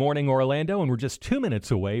 on Good Morning Orlando, and we're just 2 minutes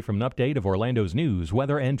away from an update of Orlando's news,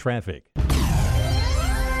 weather, and traffic.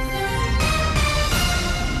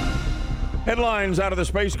 Headlines out of the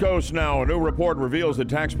Space Coast now. A new report reveals that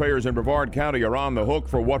taxpayers in Brevard County are on the hook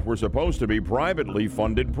for what were supposed to be privately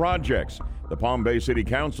funded projects. The Palm Bay City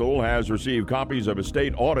Council has received copies of a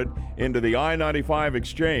state audit into the I-95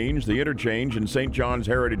 exchange, the interchange, and St. John's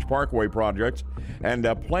Heritage Parkway projects, and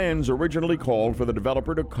plans originally called for the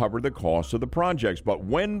developer to cover the costs of the projects. But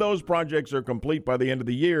when those projects are complete by the end of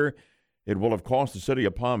the year, it will have cost the city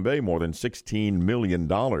of Palm Bay more than $16 million.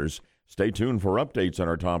 Stay tuned for updates on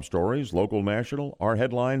our top stories, local, national, our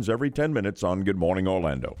headlines every 10 minutes on Good Morning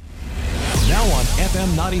Orlando. Now on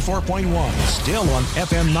FM 94.1, still on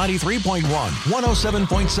FM 93.1,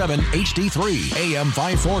 107.7 HD3, AM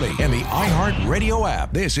 540, and the iHeart Radio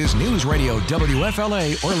app. This is News Radio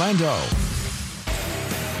WFLA Orlando.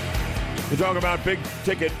 We talk about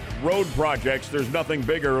big-ticket road projects. There's nothing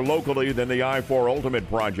bigger locally than the I-4 Ultimate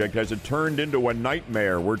project. Has it turned into a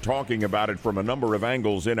nightmare? We're talking about it from a number of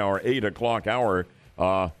angles in our 8 o'clock hour.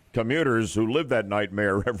 Commuters who live that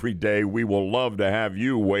nightmare every day, we will love to have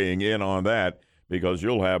you weighing in on that because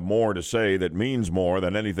you'll have more to say that means more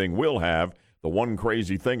than anything we'll have. The one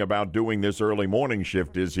crazy thing about doing this early morning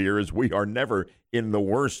shift is we are never in the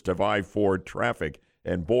worst of I-4 traffic.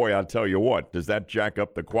 And boy, I'll tell you what, does that jack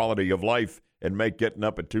up the quality of life and make getting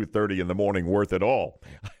up at 2:30 in the morning worth it all.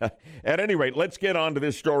 At any rate, let's get on to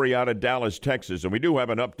this story out of Dallas, Texas. And we do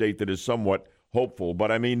have an update that is somewhat hopeful.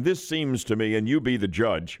 But, I mean, this seems to me, and you be the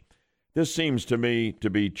judge, this seems to me to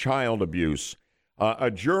be child abuse.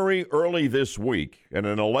 A jury early this week, in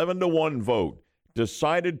an 11-1 vote,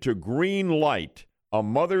 decided to green light a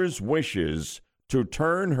mother's wishes to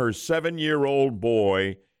turn her 7-year-old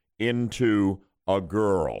boy into a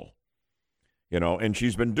girl. You know, and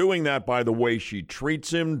she's been doing that by the way she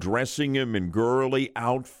treats him, dressing him in girly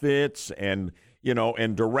outfits and,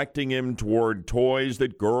 and directing him toward toys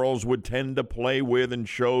that girls would tend to play with and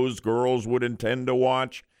shows girls would intend to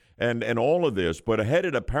watch and all of this, but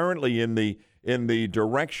headed apparently in the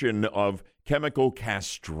direction of chemical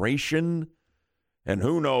castration and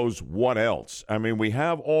who knows what else. I mean, we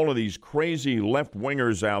have all of these crazy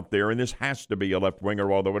left-wingers out there, and this has to be a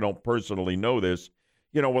left-winger, although I don't personally know this,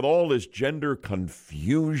 with all this gender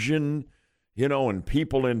confusion, and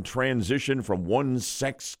people in transition from one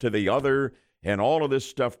sex to the other and all of this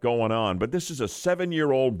stuff going on. But this is a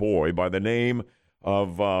 7-year-old boy by the name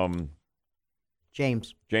of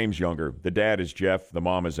James Younger. The dad is Jeff. The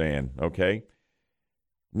mom is Ann, okay?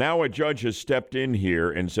 Now a judge has stepped in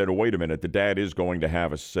here and said, oh, wait a minute, the dad is going to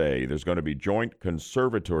have a say. There's going to be joint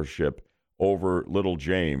conservatorship over little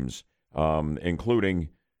James, including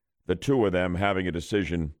the two of them having a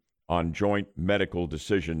decision on joint medical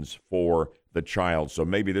decisions for the child. So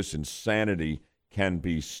maybe this insanity can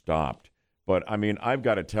be stopped. But, I mean, I've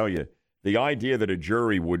got to tell you, the idea that a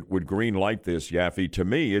jury would green light this, Yaffee, to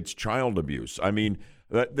me, it's child abuse. I mean,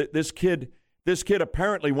 this kid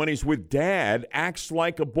apparently, when he's with dad, acts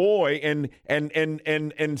like a boy and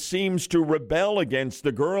seems to rebel against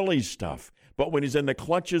the girly stuff. But when he's in the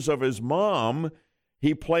clutches of his mom,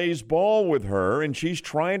 he plays ball with her, and she's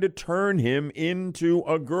trying to turn him into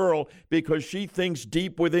a girl because she thinks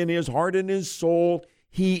deep within his heart and his soul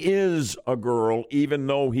he is a girl, even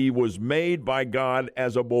though he was made by God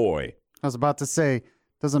as a boy. I was about to say,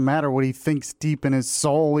 doesn't matter what he thinks deep in his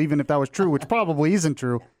soul, even if that was true, which probably isn't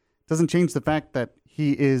true. Doesn't change the fact that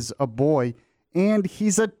he is a boy and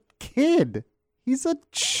he's a kid. He's a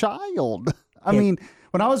child. I mean,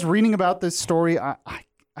 when I was reading about this story, I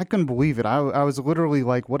couldn't believe it. I was literally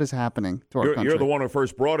like, what is happening to our country? You're the one who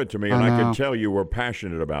first brought it to me, and I can tell you were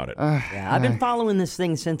passionate about it. Yeah, I've been following this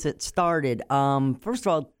thing since it started. First of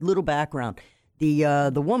all, little background.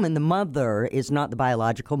 The woman, the mother, is not the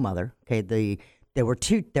biological mother. Okay, there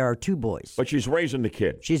are two boys. But she's raising the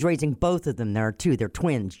kid. She's raising both of them. There are two. They're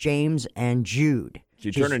twins, James and Jude.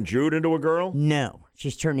 She's turning Jude into a girl? No.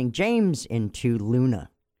 She's turning James into Luna.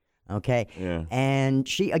 Okay? Yeah. And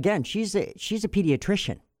she's a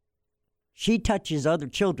pediatrician. She touches other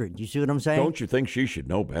children. You see what I'm saying? Don't you think she should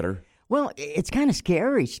know better? Well, it's kind of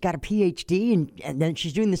scary. She's got a PhD, and then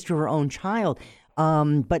she's doing this to her own child.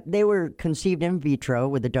 But they were conceived in vitro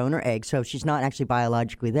with a donor egg, so she's not actually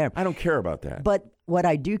biologically there. I don't care about that. But what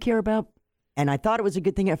I do care about, and I thought it was a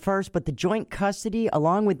good thing at first, but the joint custody,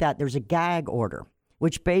 along with that, there's a gag order,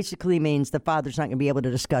 which basically means the father's not going to be able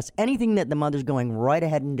to discuss anything that the mother's going right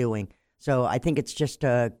ahead and doing. So I think it's just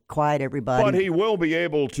quiet everybody. But he will be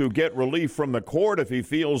able to get relief from the court if he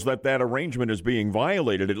feels that arrangement is being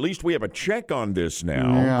violated. At least we have a check on this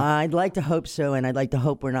now. Yeah. I'd like to hope so, and I'd like to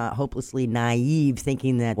hope we're not hopelessly naive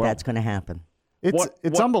thinking that that's going to happen.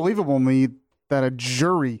 It's unbelievable to me that a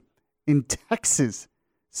jury in Texas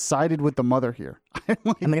sided with the mother here. I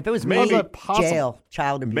mean, if it was maybe jail,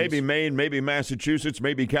 child abuse. Maybe Maine, maybe Massachusetts,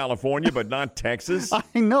 maybe California, but not Texas. I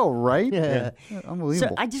know, right? Yeah.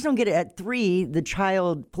 Unbelievable. So I just don't get it. At 3, the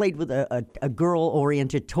child played with a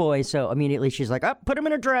girl-oriented toy, so immediately she's like, put him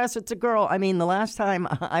in a dress. It's a girl. I mean, the last time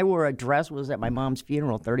I wore a dress was at my mom's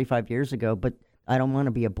funeral 35 years ago, but I don't want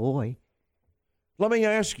to be a boy. Let me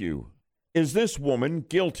ask you, is this woman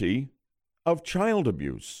guilty of child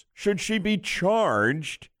abuse? Should she be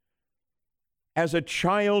charged as a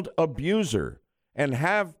child abuser and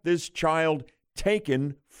have this child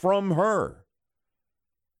taken from her?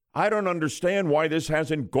 I don't understand why this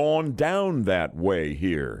hasn't gone down that way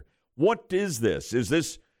here. What is this?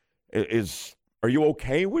 Are you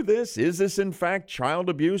okay with this? Is this in fact child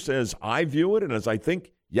abuse as I view it and as I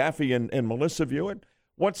think Yaffee and Melissa view it?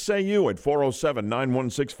 What say you at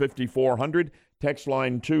 407-916-5400? Text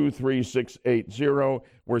line 23680,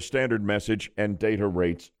 where standard message and data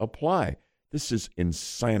rates apply. This is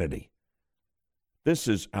insanity. This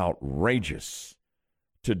is outrageous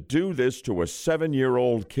to do this to a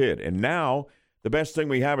 7-year-old kid. And now the best thing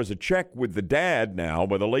we have is a check with the dad now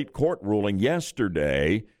by the late court ruling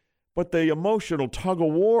yesterday. But the emotional tug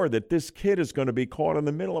of war that this kid is going to be caught in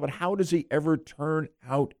the middle of it, how does he ever turn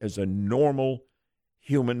out as a normal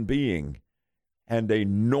human being and a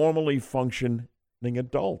normally functioning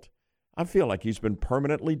adult? I feel like he's been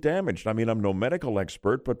permanently damaged. I mean, I'm no medical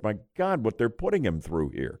expert, but my God, what they're putting him through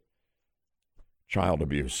here. Child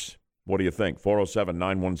abuse. What do you think?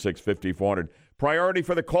 407-916-5400. Priority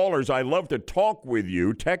for the callers. I love to talk with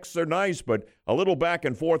you. Texts are nice, but a little back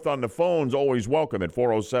and forth on the phone's always welcome at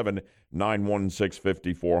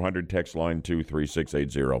 407-916-5400. Text line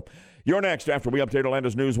 23680. You're next after we update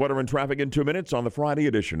Orlando's news, weather, and traffic in 2 minutes on the Friday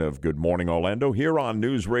edition of Good Morning Orlando here on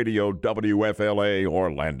News Radio WFLA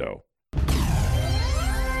Orlando.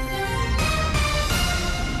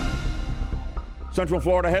 Central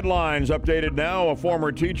Florida headlines updated now. A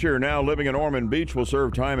former teacher now living in Ormond Beach will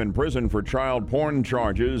serve time in prison for child porn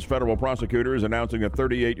charges. Federal prosecutors announcing that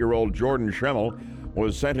 38-year-old Jordan Schemmel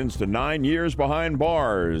was sentenced to 9 years behind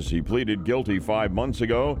bars. He pleaded guilty 5 months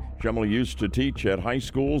ago. Schemmel used to teach at high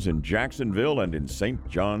schools in Jacksonville and in St.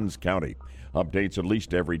 Johns County. Updates at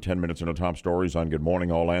least every 10 minutes in the top stories on Good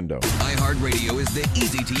Morning Orlando. iHeartRadio is the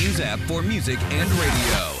easy-to-use app for music and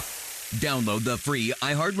radio. Download the free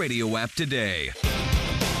iHeartRadio app today.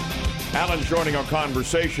 Alan's joining our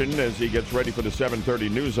conversation as he gets ready for the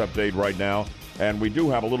 7:30 news update right now. And we do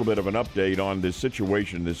have a little bit of an update on this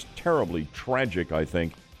situation, this terribly tragic, I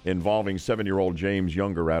think, involving 7-year-old James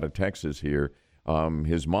Younger out of Texas here.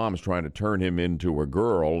 His mom's trying to turn him into a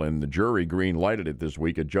girl, and the jury green-lighted it this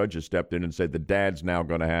week. A judge has stepped in and said the dad's now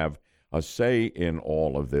going to have a say in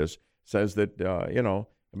all of this. Says that,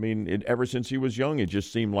 ever since he was young, it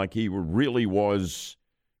just seemed like he really was,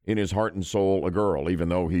 in his heart and soul, a girl, even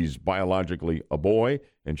though he's biologically a boy,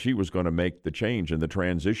 and she was going to make the change and the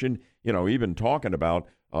transition, even talking about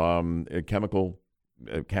chemical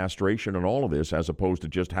castration and all of this, as opposed to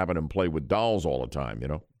just having him play with dolls all the time,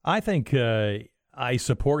 I think I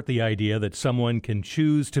support the idea that someone can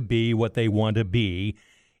choose to be what they want to be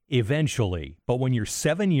eventually. But when you're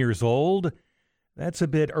 7 years old, that's a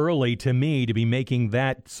bit early to me to be making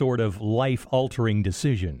that sort of life-altering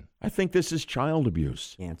decision. I think this is child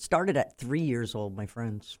abuse. Yeah, it started at 3 years old, my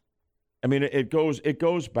friends. I mean, it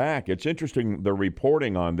goes back. It's interesting, the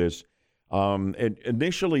reporting on this.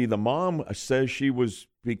 Initially, the mom says she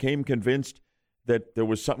became convinced that there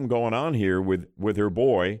was something going on here with her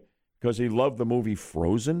boy because he loved the movie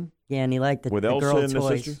Frozen. Yeah, and he liked the Elsa girl and the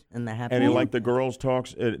toys sister. and the Happy And he Meal. liked the girls'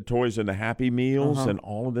 toys and the Happy Meals and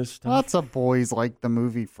all of this stuff. Lots of boys like the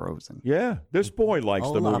movie Frozen. Yeah, this boy likes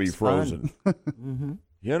the movie Olaf's Frozen. Mm-hmm.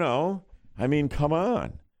 I mean, come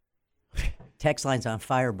on. Text line's on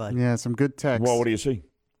fire, bud. Yeah, some good text. Well, what do you see?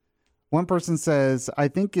 One person says, I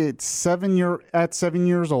think it's 7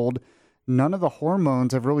 years old, none of the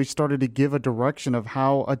hormones have really started to give a direction of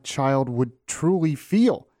how a child would truly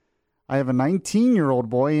feel. I have a 19-year-old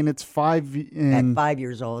boy, and it's 5. At 5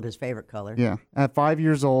 years old, his favorite color. Yeah, at 5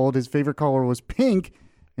 years old, his favorite color was pink,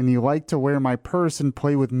 and he liked to wear my purse and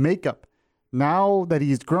play with makeup. Now that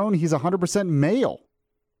he's grown, he's 100% male.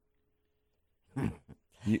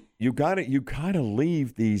 You gotta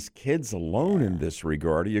leave these kids alone in this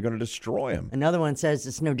regard, or you're going to destroy them. Another one says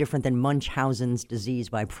it's no different than Munchausen's disease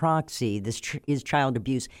by proxy. This is child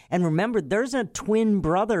abuse. And remember, there's a twin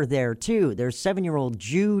brother there, too. There's 7-year-old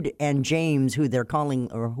Jude and James, who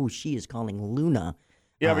who she is calling Luna.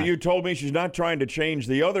 Yeah, but you told me she's not trying to change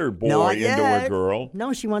the other boy into a girl.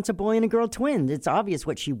 No, she wants a boy and a girl twin. It's obvious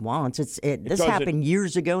what she wants. This happened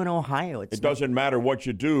years ago in Ohio. It doesn't matter what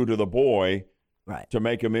you do to the boy. Right. To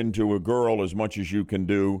make him into a girl as much as you can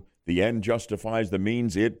do. The end justifies the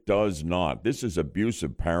means. It does not. This is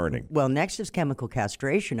abusive parenting. Well, next is chemical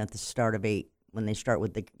castration at the start of 8 when they start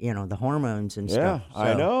with the hormones and stuff. Yeah,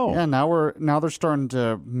 I know. Yeah, now they're starting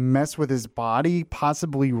to mess with his body,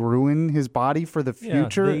 possibly ruin his body for the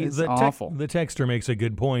future. It's awful. The texter makes a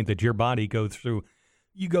good point that your body go through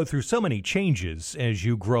so many changes as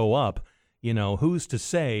you grow up. Who's to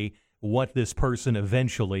say what this person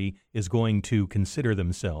eventually is going to consider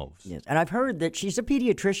themselves. Yes, and I've heard that she's a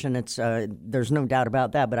pediatrician. There's no doubt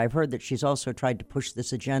about that, but I've heard that she's also tried to push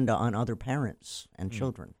this agenda on other parents and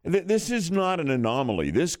children. This is not an anomaly.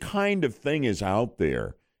 This kind of thing is out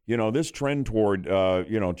there. This trend toward,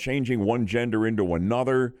 changing one gender into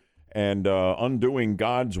another and undoing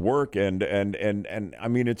God's work. And I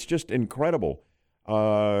mean, it's just incredible.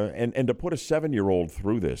 And to put a 7-year-old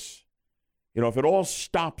through this, if it all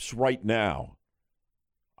stops right now,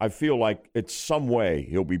 I feel like it's some way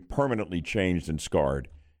he'll be permanently changed and scarred.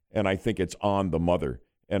 And I think it's on the mother.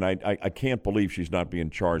 And I can't believe she's not being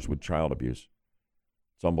charged with child abuse.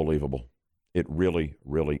 It's unbelievable. It really,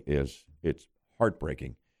 really is. It's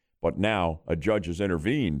heartbreaking. But now a judge has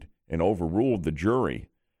intervened and overruled the jury.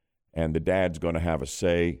 And the dad's going to have a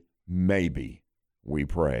say. Maybe, we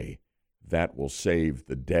pray, that will save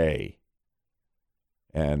the day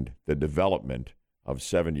and the development of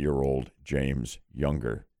 7-year-old James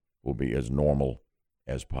Younger will be as normal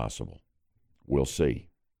as possible. We'll see.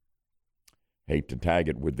 Hate to tag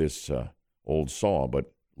it with this old saw,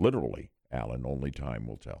 but literally, Alan, only time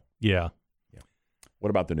will tell. Yeah. What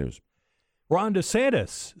about the news? Ron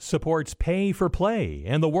DeSantis supports pay for play,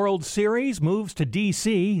 and the World Series moves to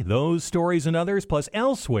D.C. Those stories and others, plus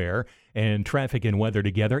elsewhere, and traffic and weather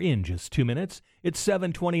together in just 2 minutes. It's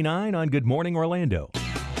 7:29 on Good Morning Orlando.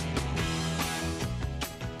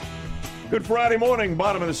 Good Friday morning,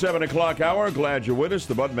 bottom of the 7 o'clock hour. Glad you're with us.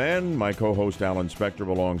 The Budman, my co-host Alan Spector,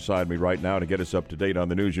 alongside me right now to get us up to date on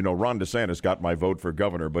the news. You know, Ron DeSantis got my vote for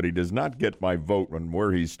governor, but he does not get my vote on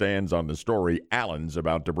where he stands on the story Alan's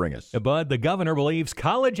about to bring us. Bud, the governor believes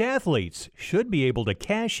college athletes should be able to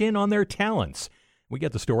cash in on their talents. We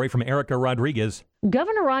get the story from Erica Rodriguez.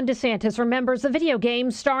 Governor Ron DeSantis remembers the video game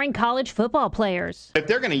starring college football players. If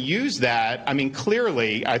they're going to use that, I mean,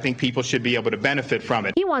 clearly, I think people should be able to benefit from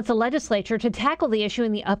it. He wants the legislature to tackle the issue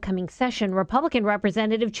in the upcoming session. Republican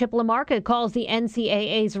Representative Chip LaMarca calls the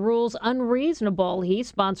NCAA's rules unreasonable. He's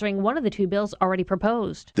sponsoring one of the two bills already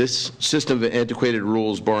proposed. This system of antiquated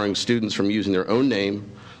rules barring students from using their own name,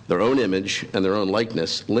 their own image, and their own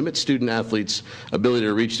likeness limits student athletes' ability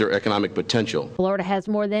to reach their economic potential. Florida has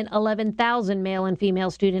more than 11,000 male and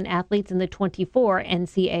female student athletes in the 24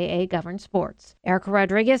 NCAA-governed sports. Erica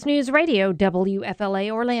Rodriguez, News Radio,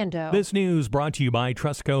 WFLA Orlando. This news brought to you by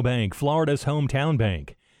Trustco Bank, Florida's hometown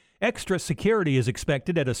bank. Extra security is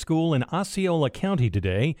expected at a school in Osceola County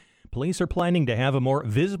today. Police are planning to have a more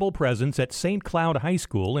visible presence at St. Cloud High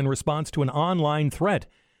School in response to an online threat.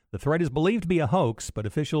 The threat is believed to be a hoax, but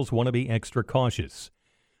officials want to be extra cautious.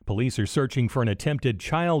 Police are searching for an attempted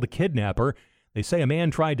child kidnapper. They say a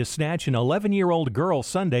man tried to snatch an 11-year-old girl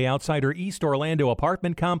Sunday outside her East Orlando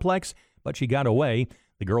apartment complex, but she got away.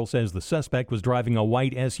 The girl says the suspect was driving a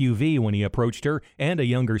white SUV when he approached her and a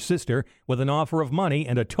younger sister with an offer of money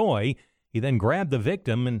and a toy. He then grabbed the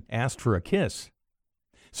victim and asked for a kiss.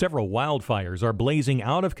 Several wildfires are blazing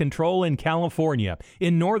out of control in California.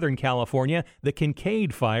 In Northern California, the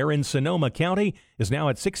Kincaid Fire in Sonoma County is now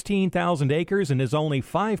at 16,000 acres and is only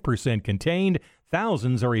 5% contained.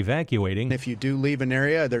 Thousands are evacuating. If you do leave an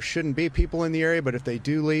area, there shouldn't be people in the area, but if they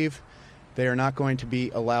do leave, they are not going to be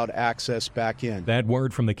allowed access back in. That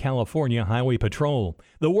word from the California Highway Patrol.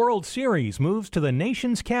 The World Series moves to the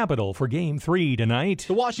nation's capital for Game 3 tonight.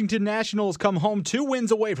 The Washington Nationals come home 2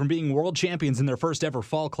 wins away from being world champions in their first ever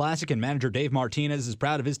fall classic, and manager Dave Martinez is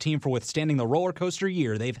proud of his team for withstanding the roller coaster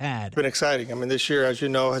year they've had. It's been exciting. I mean, this year, as you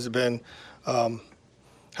know, has been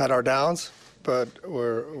had our downs, but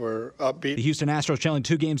we're upbeat. The Houston Astros trailing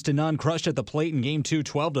 2-0, crushed at the plate in Game 2,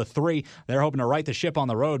 12-3. They're hoping to right the ship on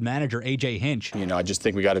the road. Manager A.J. Hinch. You know, I just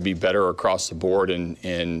think we got to be better across the board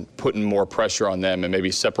and putting more pressure on them and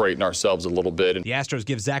maybe separating ourselves a little bit. The Astros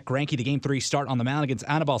give Zach Greinke the Game 3 start on the mound against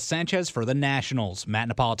Anibal Sanchez for the Nationals. Matt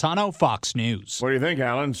Napolitano, Fox News. What do you think,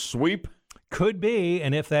 Alan? Sweep? Could be,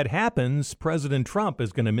 and if that happens, President Trump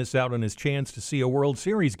is going to miss out on his chance to see a World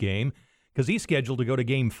Series game because he's scheduled to go to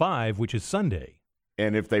Game 5, which is Sunday.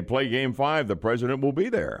 And if they play Game 5, the president will be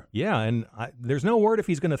there. Yeah, and there's no word if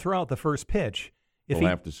he's going to throw out the first pitch. We'll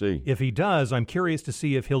have to see. If he does, I'm curious to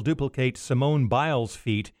see if he'll duplicate Simone Biles'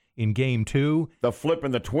 feat in Game 2. The flip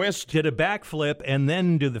and the twist. Did a backflip and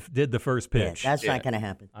then did the first pitch. Yeah, that's not going to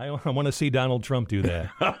happen. I want to see Donald Trump do that.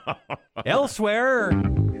 Elsewhere.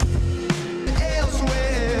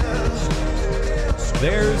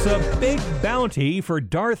 There's a big bounty for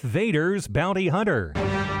Darth Vader's bounty hunter.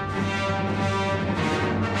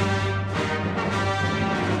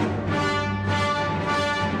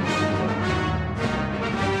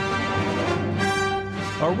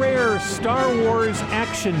 A rare Star Wars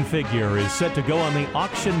action figure is set to go on the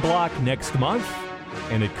auction block next month,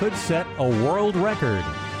 and it could set a world record.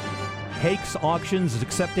 Hakes Auctions is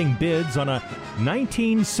accepting bids on a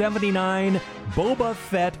 1979 Boba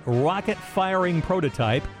Fett rocket-firing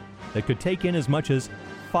prototype that could take in as much as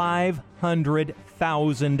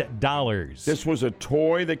 $500,000. This was a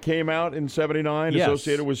toy that came out in 79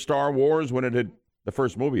 associated with Star Wars when the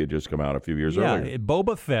first movie had just come out a few years earlier. Yeah,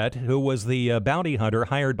 Boba Fett, who was the bounty hunter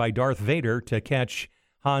hired by Darth Vader to catch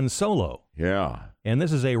Han Solo. Yeah. And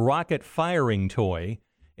this is a rocket-firing toy,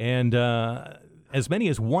 and as many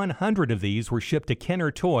as 100 of these were shipped to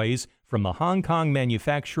Kenner Toys from the Hong Kong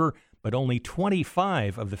manufacturer, but only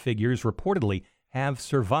 25 of the figures reportedly have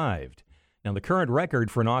survived. Now, the current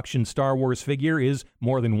record for an auction Star Wars figure is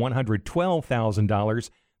more than $112,000.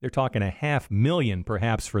 They're talking $500,000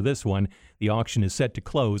 perhaps for this one. The auction is set to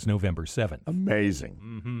close November 7th. Amazing.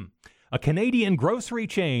 Mm-hmm. A Canadian grocery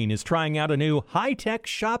chain is trying out a new high-tech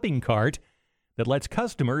shopping cart that lets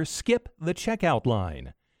customers skip the checkout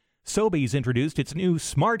line. Sobeys introduced its new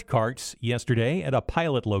smart carts yesterday at a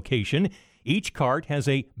pilot location. Each cart has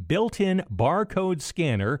a built-in barcode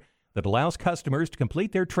scanner that allows customers to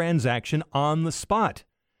complete their transaction on the spot.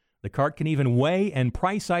 The cart can even weigh and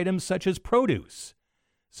price items such as produce.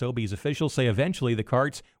 Sobeys officials say eventually the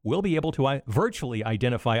carts will be able to virtually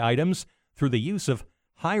identify items through the use of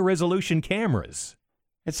high-resolution cameras.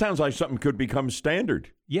 It sounds like something could become standard.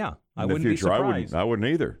 Yeah, I in the wouldn't future. be surprised. I wouldn't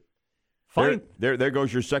either. There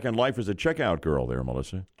goes your second life as a checkout girl there,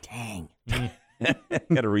 Melissa. Dang. Got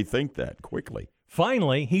to rethink that quickly.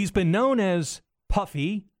 Finally, he's been known as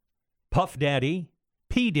Puffy, Puff Daddy,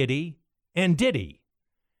 P. Diddy, and Diddy.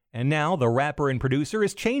 And now the rapper and producer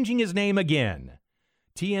is changing his name again.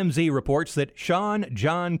 TMZ reports that Sean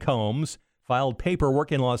John Combs filed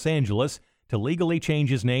paperwork in Los Angeles to legally change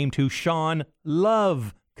his name to Sean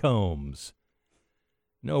Love Combs.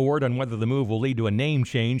 No word on whether the move will lead to a name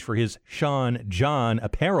change for his Sean John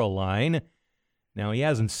apparel line. Now, he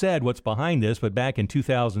hasn't said what's behind this, but back in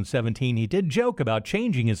 2017, he did joke about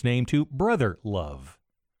changing his name to Brother Love.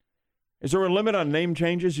 Is there a limit on name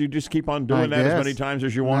changes? You just keep on doing that as many times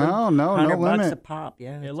as you want? No limit. $100 a pop,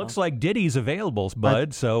 yeah. It looks like Diddy's available,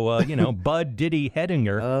 Bud. So, Bud Diddy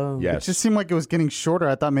Hedinger. Oh. Yes. It just seemed like it was getting shorter.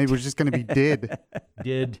 I thought maybe it was just going to be Did.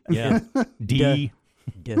 Did, yeah. D.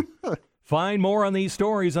 Find more on these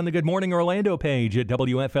stories on the Good Morning Orlando page at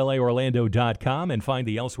WFLAOrlando.com and find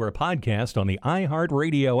the Elsewhere podcast on the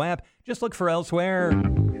iHeartRadio app. Just look for Elsewhere.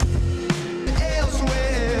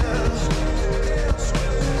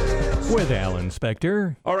 With Alan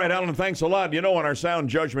Spector. All right, Alan, thanks a lot. You know, in our sound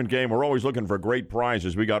judgment game, we're always looking for great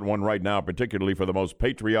prizes. We got one right now, particularly for the most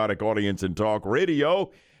patriotic audience in talk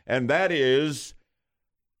radio, and that is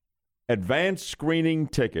advanced screening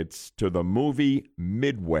tickets to the movie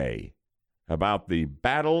Midway, about the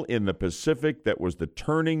battle in the Pacific that was the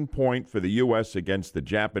turning point for the U.S. against the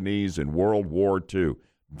Japanese in World War II.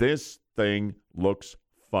 This thing looks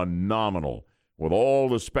phenomenal. With all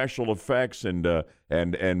the special effects and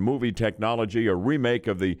movie technology, a remake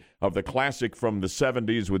of the classic from the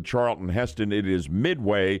 70s with Charlton Heston. It is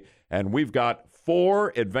Midway, and we've got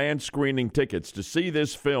 4 advanced screening tickets to see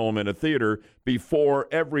this film in a theater before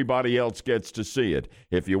everybody else gets to see it.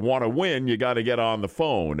 If you want to win, you got to get on the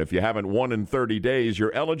phone. If you haven't won in 30 days,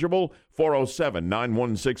 you're eligible.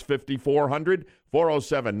 407-916-5400.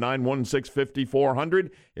 407-916-5400.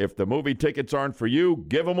 If the movie tickets aren't for you,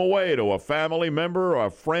 give them away to a family member, or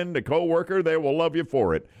a friend, a coworker. They will love you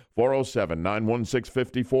for it.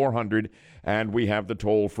 407-916-5400. And we have the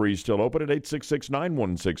toll-free still open at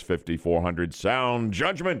 866-916-5400. Sound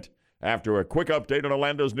Judgment. After a quick update on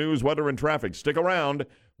Orlando's news, weather, and traffic. Stick around.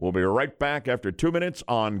 We'll be right back after 2 minutes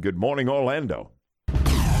on Good Morning Orlando.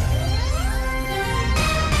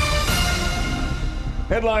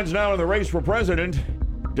 Headlines now in the race for president.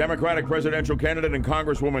 Democratic presidential candidate and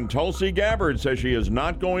Congresswoman Tulsi Gabbard says she is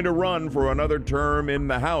not going to run for another term in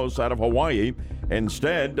the House out of Hawaii.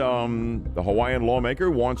 Instead, the Hawaiian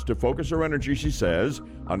lawmaker wants to focus her energy, she says,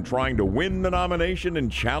 on trying to win the nomination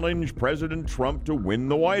and challenge President Trump to win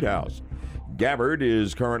the White House. Gabbard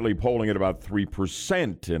is currently polling at about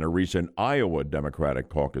 3% in a recent Iowa Democratic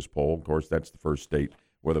caucus poll. Of course, that's the first state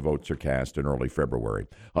where the votes are cast in early February.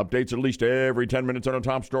 Updates at least every 10 minutes on our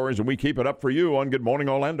top stories, and we keep it up for you on Good Morning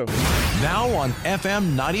Orlando. Now on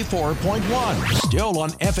FM 94.1, still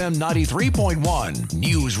on FM 93.1,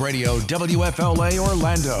 News Radio WFLA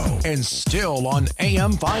Orlando, and still on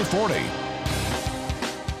AM 540.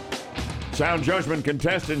 Sound Judgment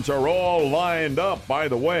contestants are all lined up. By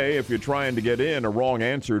the way, if you're trying to get in a wrong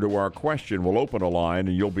answer to our question, we'll open a line,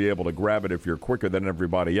 and you'll be able to grab it if you're quicker than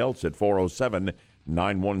everybody else at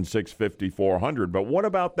 407-916-5400. But what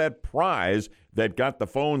about that prize that got the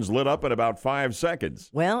phones lit up in about 5 seconds?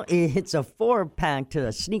 Well, it's a 4-pack to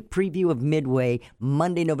a sneak preview of Midway,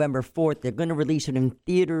 Monday, November 4th. They're going to release it in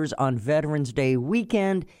theaters on Veterans Day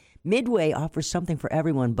weekend. Midway offers something for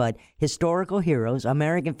everyone, but historical heroes,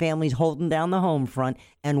 American families holding down the home front,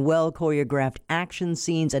 and well-choreographed action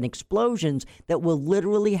scenes and explosions that will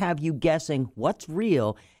literally have you guessing what's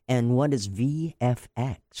real and what is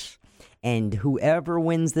VFX. And whoever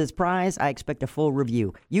wins this prize, I expect a full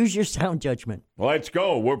review. Use your sound judgment. Let's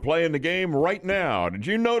go. We're playing the game right now. Did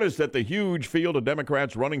you notice that the huge field of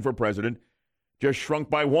Democrats running for president just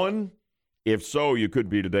shrunk by 1? If so, you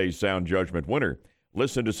could be today's sound judgment winner.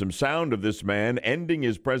 Listen to some sound of this man ending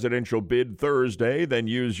his presidential bid Thursday, then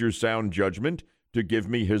use your sound judgment to give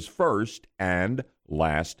me his first and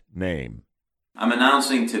last name. I'm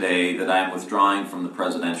announcing today that I am withdrawing from the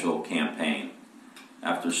presidential campaign.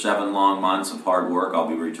 After 7 long months of hard work, I'll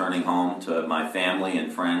be returning home to my family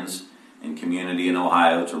and friends and community in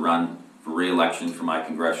Ohio to run for re-election for my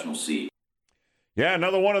congressional seat. Yeah,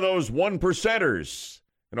 another one of those 1%ers.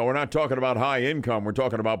 You know, we're not talking about high income. We're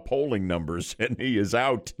talking about polling numbers, and he is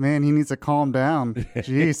out. Man, he needs to calm down.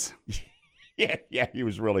 Jeez. Yeah, he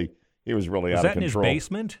was really out of control. Is that in his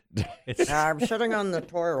basement? I'm sitting on the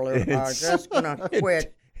toilet. I'm just going to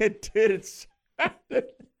quit. It did.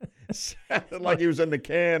 It sounded like he was in the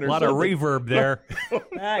can or something. A lot of reverb there. All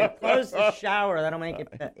right, close the shower. That'll make it.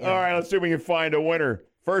 All right, let's see if we can find a winner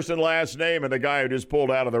First and last name of the guy who just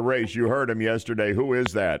pulled out of the race. You heard him yesterday. Who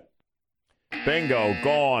is that? Bingo,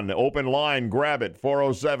 gone. Open line, grab it.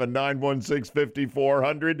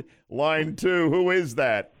 407-916-5400. Line 2, who is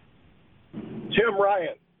that? Tim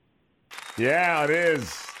Ryan. Yeah, it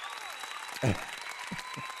is.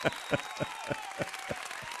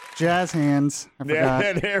 Jazz hands. I forgot.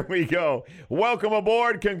 Yeah, there we go. Welcome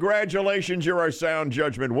aboard. Congratulations. You're our sound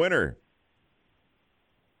judgment winner.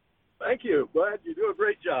 Thank you. Glad you do a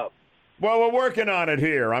great job. Well, we're working on it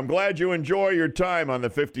here. I'm glad you enjoy your time on the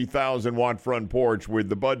 50,000-watt front porch with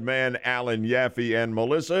the Budman, Alan, Yaffee, and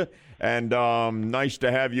Melissa. And nice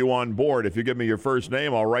to have you on board. If you give me your first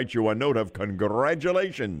name, I'll write you a note of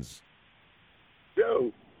congratulations.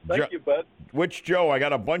 Joe. Thank you, bud. Which Joe? I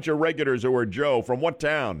got a bunch of regulars who are Joe. From what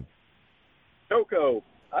town? Coco.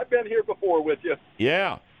 I've been here before with you.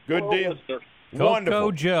 Yeah. Good deal. Wonderful.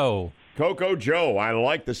 Coco Joe. Coco Joe. I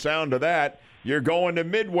like the sound of that. You're going to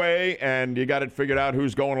Midway, and you got it figured out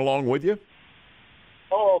who's going along with you?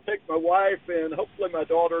 Oh, I'll take my wife and hopefully my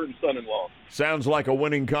daughter and son-in-law. Sounds like a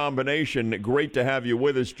winning combination. Great to have you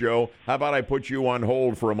with us, Joe. How about I put you on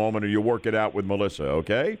hold for a moment and you work it out with Melissa,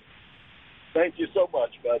 okay? Thank you so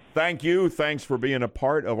much, bud. Thank you. Thanks for being a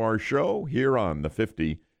part of our show here on the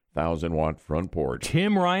 50,000-watt front porch.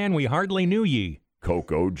 Tim Ryan, we hardly knew ye.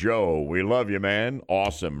 Coco Joe, we love you, man.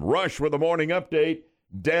 Awesome. Rush with the morning update.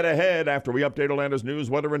 Dead ahead after we update Orlando's news,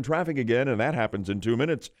 weather, and traffic again, and that happens in 2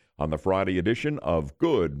 minutes on the Friday edition of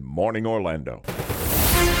Good Morning Orlando.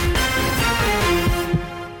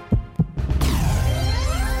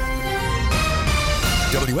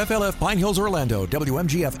 WFLF Pine Hills, Orlando,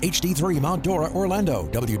 WMGF HD3 Mount Dora, Orlando,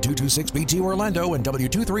 W226BT Orlando, and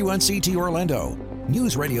W231CT Orlando.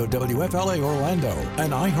 News Radio WFLA Orlando, an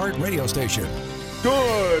iHeart radio station.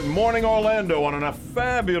 Good morning, Orlando. On a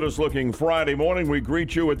fabulous-looking Friday morning, we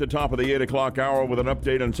greet you at the top of the 8 o'clock hour with an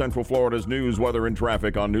update on Central Florida's news, weather, and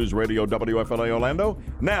traffic on News Radio WFLA Orlando,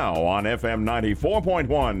 now on FM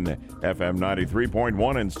 94.1, FM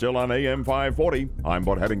 93.1, and still on AM 540. I'm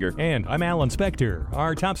Bud Hettinger. And I'm Alan Spector.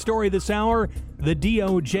 Our top story this hour, the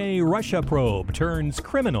DOJ Russia probe turns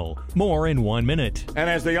criminal. More in 1 minute. And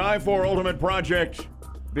as the I-4 Ultimate Project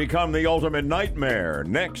become the ultimate nightmare,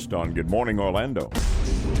 next on Good Morning Orlando.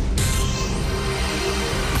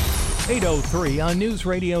 8:03 on News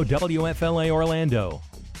Radio WFLA Orlando.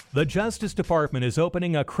 The Justice Department is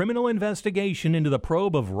opening a criminal investigation into the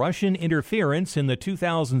probe of Russian interference in the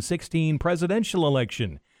 2016 presidential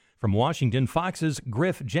election. From Washington, Fox's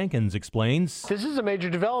Griff Jenkins explains. This is a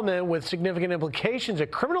major development with significant implications. A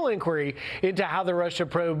criminal inquiry into how the Russia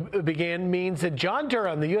probe began means that John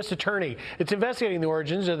Durham, the U.S. attorney that's investigating the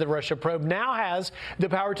origins of the Russia probe, now has the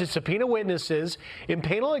power to subpoena witnesses,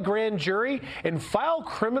 impanel a grand jury, and file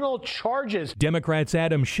criminal charges. Democrats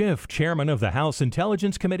Adam Schiff, chairman of the House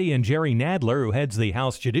Intelligence Committee, and Jerry Nadler, who heads the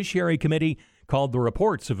House Judiciary Committee, called the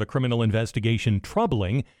reports of a criminal investigation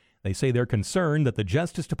troubling. They say they're concerned that the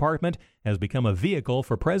Justice Department has become a vehicle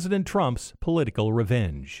for President Trump's political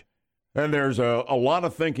revenge. And there's a lot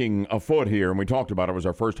of thinking afoot here, and we talked about it. It was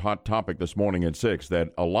our first hot topic this morning at 6, that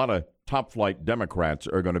a lot of top-flight Democrats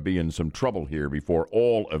are going to be in some trouble here before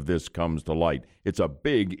all of this comes to light. It's a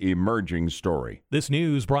big emerging story. This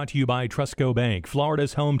news brought to you by Trustco Bank,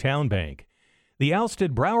 Florida's hometown bank. The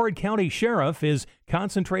ousted Broward County Sheriff is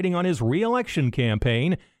concentrating on his re-election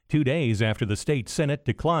campaign 2 days after the state Senate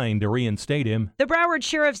declined to reinstate him. The Broward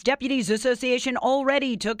Sheriff's Deputies Association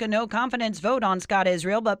already took a no-confidence vote on Scott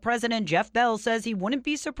Israel, but President Jeff Bell says he wouldn't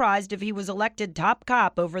be surprised if he was elected top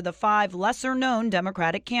cop over the 5 lesser-known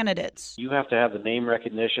Democratic candidates. You have to have the name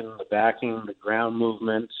recognition, the backing, the ground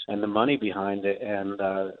movement, and the money behind it. And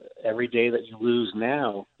every day that you lose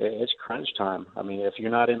now, it's crunch time. I mean, if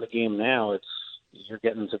you're not in the game now, you're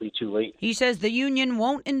getting to be too late. He says the union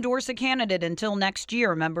won't endorse a candidate until next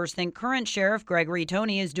year. Members think current Sheriff Gregory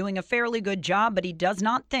Toney is doing a fairly good job, but he does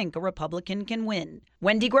not think a Republican can win.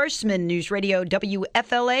 Wendy Grossman, News Radio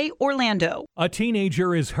WFLA, Orlando. A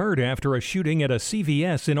teenager is hurt after a shooting at a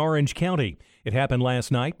CVS in Orange County. It happened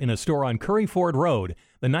last night in a store on Curry Ford Road.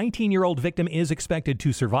 The 19-year-old victim is expected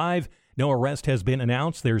to survive. No arrest has been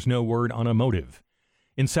announced. There's no word on a motive.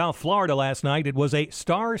 In South Florida last night, it was a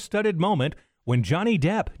star-studded moment when Johnny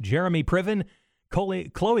Depp, Jeremy Piven,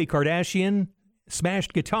 Khloe Kardashian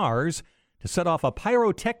smashed guitars to set off a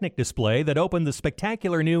pyrotechnic display that opened the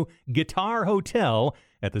spectacular new Guitar Hotel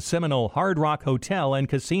at the Seminole Hard Rock Hotel and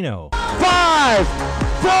Casino. 5,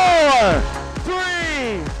 4,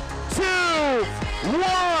 3, 2,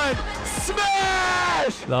 1,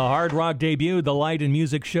 smash! The Hard Rock debuted the light and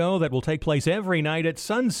music show that will take place every night at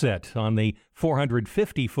sunset on the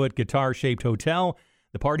 450-foot guitar-shaped hotel.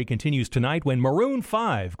 The party continues tonight when Maroon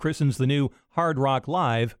 5 christens the new Hard Rock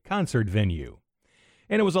Live concert venue.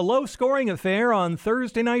 And it was a low-scoring affair on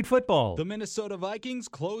Thursday Night Football. The Minnesota Vikings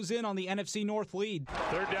close in on the NFC North lead.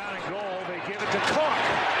 Third down and goal. They give it to Cook.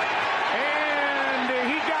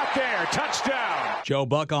 And he got there. Touchdown. Joe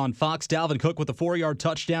Buck on Fox. Dalvin Cook with a 4-yard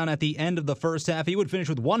touchdown at the end of the first half. He would finish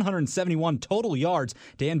with 171 total yards.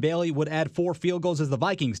 Dan Bailey would add 4 field goals as the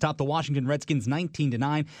Vikings top the Washington Redskins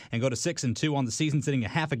 19-9 and go to 6-2 on the season, sitting a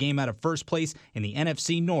half a game out of first place in the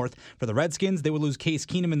NFC North. For the Redskins, they would lose Case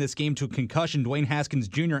Keenum in this game to a concussion. Dwayne Haskins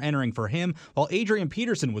Jr. entering for him, while Adrian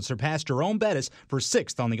Peterson would surpass Jerome Bettis for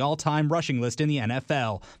 6th on the all-time rushing list in the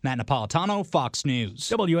NFL. Matt Napolitano, Fox News.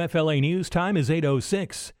 WFLA News time is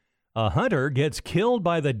 8:06. A hunter gets killed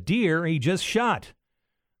by the deer he just shot.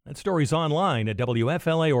 That story's online at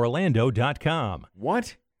WFLAOrlando.com.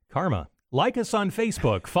 What? Karma. Like us on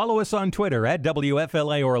Facebook. Follow us on Twitter at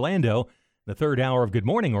WFLA Orlando. The third hour of Good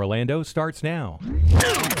Morning Orlando starts now.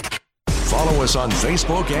 Follow us on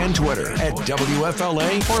Facebook and Twitter at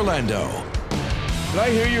WFLA Orlando. Did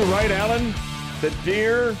I hear you right, Alan? The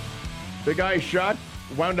deer the guy shot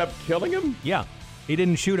wound up killing him? Yeah. He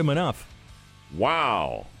didn't shoot him enough.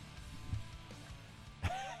 Wow.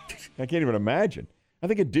 I can't even imagine. I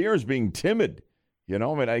think a deer is being timid. You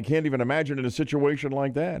know, I mean, I can't even imagine in a situation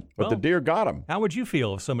like that. But the deer got him. How would you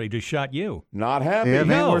feel if somebody just shot you? Not happy. Yeah,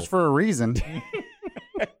 that was for a reason.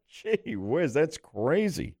 Gee whiz, that's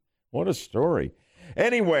crazy. What a story.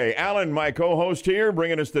 Anyway, Alan, my co-host here,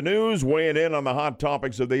 bringing us the news, weighing in on the hot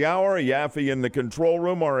topics of the hour. Yaffee in the control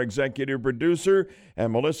room, our executive producer,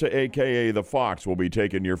 and Melissa, a.k.a. The Fox, will be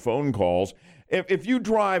taking your phone calls. If you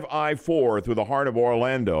drive I-4 through the heart of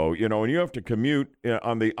Orlando, you know, and you have to commute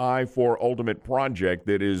on the I-4 Ultimate Project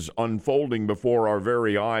that is unfolding before our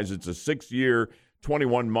very eyes, it's a 6-year,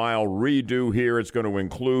 21-mile redo here. It's going to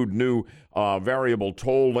include new variable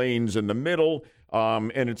toll lanes in the middle.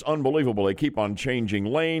 And it's unbelievable. They keep on changing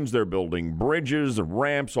lanes. They're building bridges,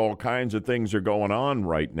 ramps, all kinds of things are going on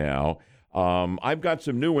right now. I've got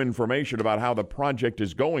some new information about how the project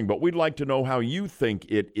is going, but we'd like to know how you think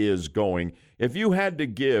it is going. If you had to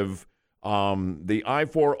give the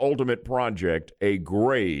I-4 Ultimate Project a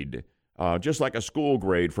grade, just like a school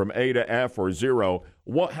grade from A to F or 0,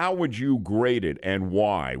 how would you grade it and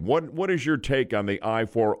why? What is your take on the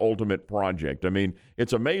I-4 Ultimate Project? I mean,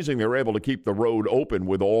 it's amazing they're able to keep the road open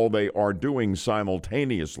with all they are doing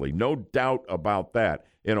simultaneously. No doubt about that.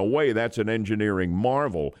 In a way, that's an engineering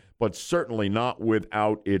marvel, but certainly not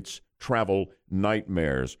without its travel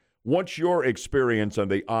nightmares. What's your experience on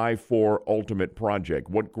the I-4 Ultimate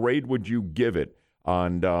Project? What grade would you give it?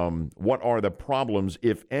 And what are the problems,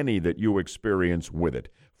 if any, that you experience with it?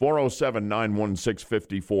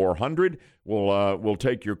 407-916-5400. We'll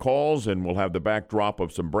take your calls, and we'll have the backdrop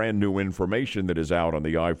of some brand new information that is out on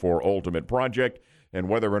the I-4 Ultimate Project and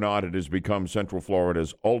whether or not it has become Central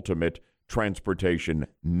Florida's ultimate transportation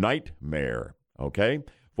nightmare. Okay?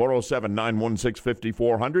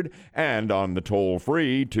 407-916-5400 and on the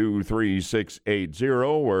toll-free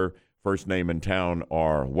 23680, where first name and town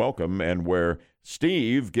are welcome, and where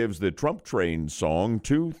Steve gives the Trump Train song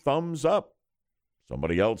 2 thumbs up.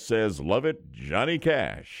 Somebody else says, love it, Johnny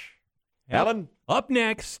Cash. Alan? Up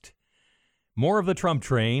next, more of the Trump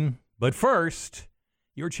Train, but first,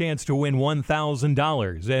 your chance to win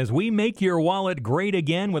 $1,000 as we make your wallet great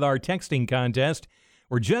again with our texting contest.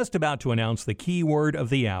 We're just about to announce the keyword of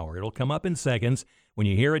the hour. It'll come up in seconds. When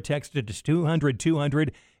you hear it, text it to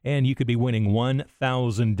 200-200, and you could be winning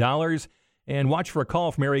 $1,000. And watch for a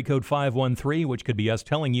call from area code 513, which could be us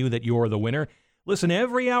telling you that you're the winner. Listen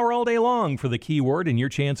every hour all day long for the keyword and your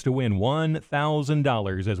chance to win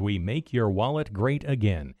 $1,000 as we make your wallet great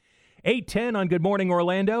again. 8:10 on Good Morning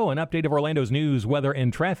Orlando. An update of Orlando's news, weather,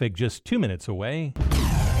 and traffic just 2 minutes away.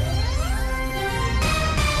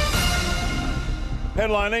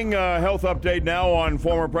 Headlining health update now on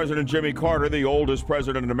former President Jimmy Carter, the oldest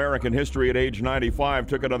president in American history at age 95,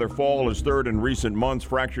 took another fall, his third in recent months,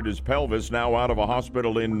 fractured his pelvis, now out of a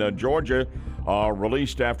hospital in Georgia,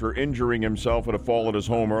 released after injuring himself at a fall at his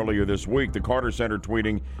home earlier this week. The Carter Center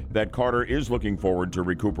tweeting that Carter is looking forward to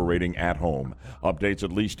recuperating at home. Updates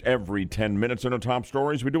at least every 10 minutes in our top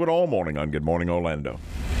stories. We do it all morning on Good Morning Orlando.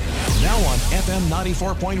 Now on FM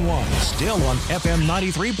 94.1, still on FM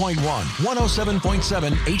 93.1,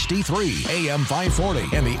 107.7 HD3, AM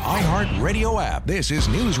 540, and the iHeart Radio app. This is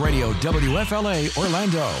News Radio WFLA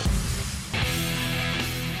Orlando.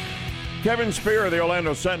 Kevin Spear of the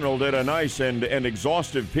Orlando Sentinel did a nice and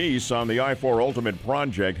exhaustive piece on the I-4 Ultimate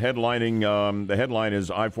Project, headlining, the headline is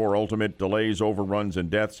I-4 Ultimate, delays, overruns, and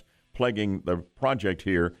deaths plaguing the project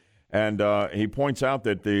here. And he points out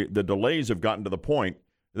that the delays have gotten to the point.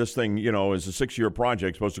 This thing, is a 6-year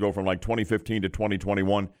project, supposed to go from like 2015 to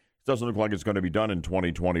 2021. It doesn't look like it's going to be done in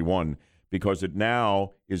 2021 because it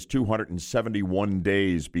now is 271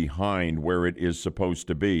 days behind where it is supposed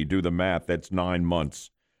to be. Do the math, that's 9 months.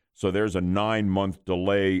 So there's a 9-month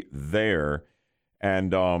delay there.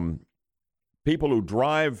 And people who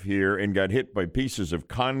drive here and got hit by pieces of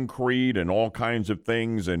concrete and all kinds of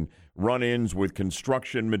things and run-ins with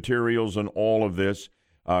construction materials and all of this,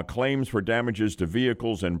 claims for damages to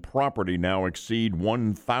vehicles and property now exceed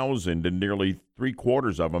 1,000, and nearly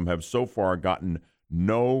three-quarters of them have so far gotten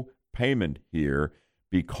no payment here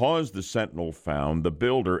because the Sentinel found the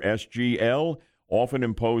builder, SGL, often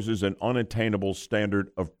imposes an unattainable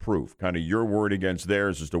standard of proof. Kind of your word against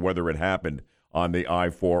theirs as to whether it happened on the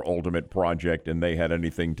I-4 Ultimate project and they had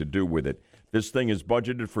anything to do with it. This thing is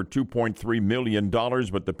budgeted for $2.3 million,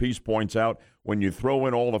 but the piece points out when you throw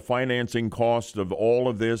in all the financing costs of all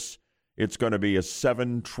of this, it's going to be a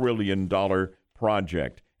 $7 trillion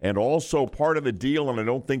project. And also part of the deal, and I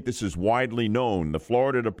don't think this is widely known, the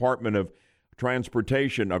Florida Department of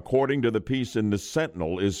Transportation, according to the piece in the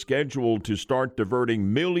Sentinel, is scheduled to start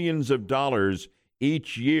diverting millions of dollars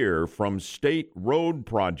each year from state road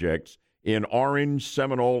projects in Orange,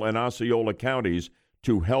 Seminole, and Osceola counties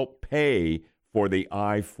to help pay for the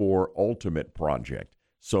I-4 Ultimate project.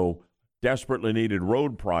 So desperately needed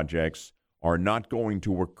road projects are not going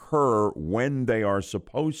to occur when they are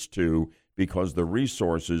supposed to because the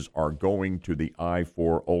resources are going to the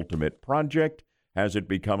I-4 Ultimate project. Has it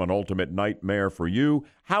become an ultimate nightmare for you?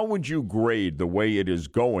 How would you grade the way it is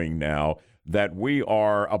going now that we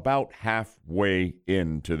are about halfway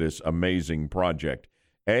into this amazing project?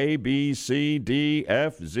 A, B, C, D,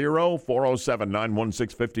 F, 0,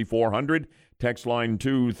 407-916-5400, text line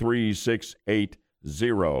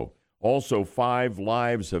 23680. Also, 5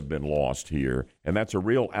 lives have been lost here, and that's a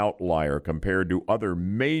real outlier compared to other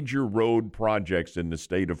major road projects in the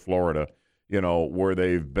state of Florida, where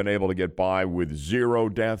they've been able to get by with 0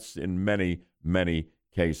 deaths in many, many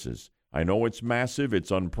cases. I know it's massive,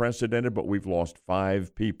 it's unprecedented, but we've lost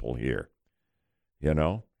 5 people here,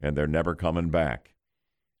 and they're never coming back.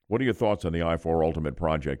 What are your thoughts on the I-4 Ultimate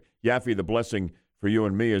project? Yaffee, the blessing for you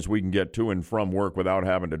and me is we can get to and from work without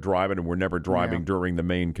having to drive it, and we're never driving during the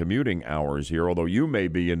main commuting hours here, although you may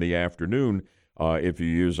be in the afternoon if you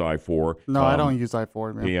use I-4. No, I don't use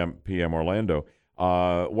I-4, man. PM Orlando.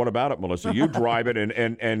 What about it, Melissa? You drive it,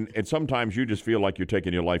 and sometimes you just feel like you're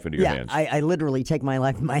taking your life into your hands. I literally take my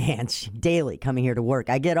life in my hands daily coming here to work.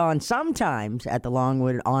 I get on sometimes at the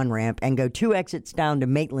Longwood on-ramp and go 2 exits down to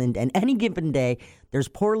Maitland, and any given day, there's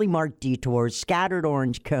poorly marked detours, scattered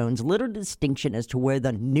orange cones, little distinction as to where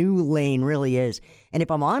the new lane really is. And if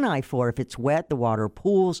I'm on I-4, if it's wet, the water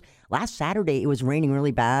pools. Last Saturday, it was raining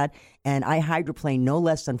really bad, and I hydroplaned no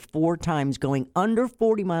less than 4 times going under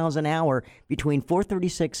 40 miles an hour between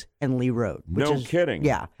 436 and Lee Road. No kidding.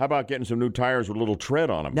 Yeah. How about getting some new tires with a little tread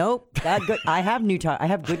on them? Nope. I have new tires. I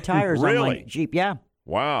have good tires really? On my Jeep. Yeah.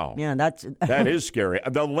 Wow. Yeah, that is scary.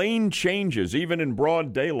 The lane changes, even in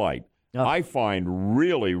broad daylight. Oh. I find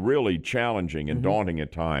really, really challenging and daunting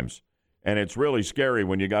at times. And it's really scary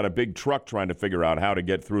when you got a big truck trying to figure out how to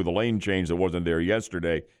get through the lane change that wasn't there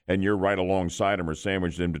yesterday, and you're right alongside them or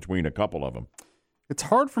sandwiched in between a couple of them. It's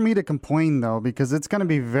hard for me to complain, though, because it's going to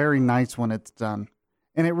be very nice when it's done.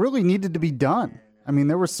 And it really needed to be done. I mean,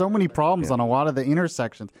 there were so many problems on a lot of the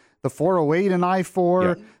intersections. The 408 and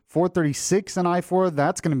I-4, 436 and I-4,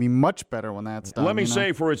 that's going to be much better when that's done. Let me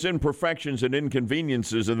say, for its imperfections and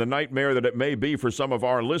inconveniences and the nightmare that it may be for some of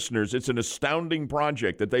our listeners, it's an astounding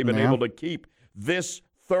project that they've been able to keep this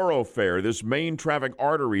thoroughfare, this main traffic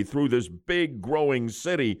artery through this big growing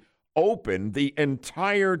city open the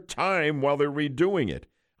entire time while they're redoing it.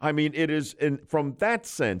 I mean, it is, from that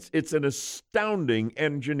sense, it's an astounding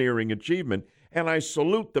engineering achievement. And I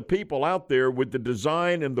salute the people out there with the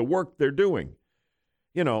design and the work they're doing.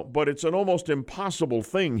 But it's an almost impossible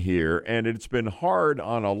thing here, and it's been hard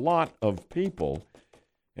on a lot of people.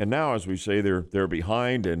 And now, as we say, they're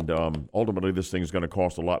behind, and ultimately this thing's going to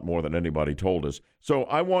cost a lot more than anybody told us. So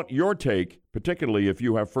I want your take, particularly if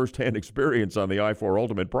you have firsthand experience on the I-4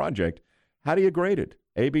 Ultimate project. How do you grade it?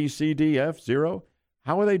 A, B, C, D, F, 0?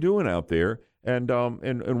 How are they doing out there? And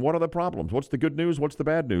what are the problems? What's the good news? What's the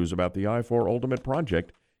bad news about the I-4 Ultimate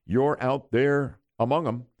project? You're out there among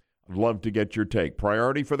them. I'd love to get your take.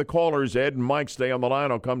 Priority for the callers. Ed and Mike, stay on the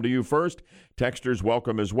line. I'll come to you first. Texters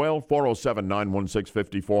welcome as well.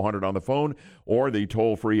 407-916-5400 on the phone or the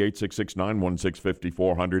toll-free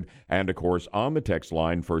 866-916-5400. And, of course, on the text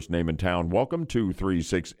line, first name in town. Welcome to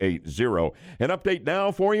 3680. An update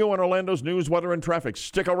now for you on Orlando's news, weather, and traffic.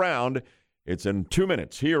 Stick around. It's in 2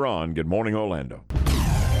 minutes here on Good Morning Orlando.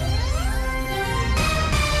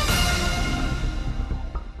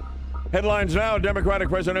 Headlines now. Democratic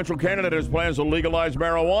presidential candidate has plans to legalize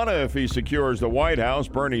marijuana if he secures the White House.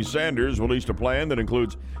 Bernie Sanders released a plan that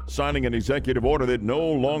includes signing an executive order that no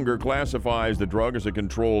longer classifies the drug as a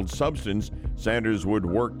controlled substance. Sanders would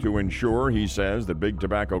work to ensure, he says, that big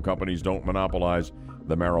tobacco companies don't monopolize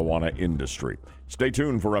the marijuana industry. Stay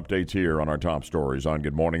tuned for updates here on our top stories on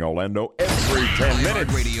Good Morning Orlando every 10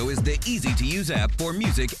 minutes. iHeartRadio is the easy-to-use app for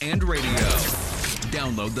music and radio.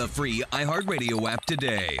 Download the free iHeartRadio app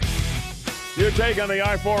today. Your take on the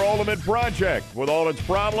I-4 Ultimate Project. With all its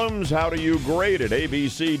problems, how do you grade it? A, B,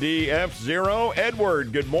 C, D, F, 0.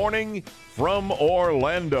 Edward, good morning from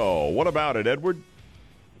Orlando. What about it, Edward?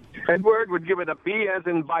 Edward would give it a B as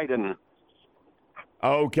in Biden.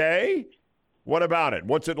 Okay. What about it?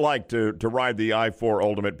 What's it like to ride the I-4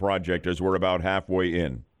 Ultimate Project as we're about halfway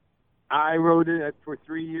in? I rode it for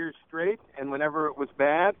 3 years straight, and whenever it was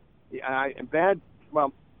bad,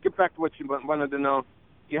 well, get back to what you wanted to know.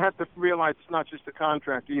 You have to realize it's not just a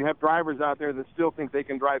contractor. You have drivers out there that still think they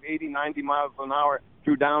can drive 80, 90 miles an hour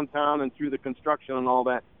through downtown and through the construction and all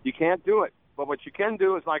that. You can't do it. But what you can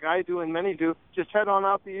do is, like I do and many do, just head on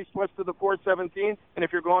out the east-west of the 417, and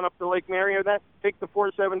if you're going up to Lake Mary or that, take the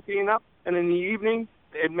 417 up, and in the evening,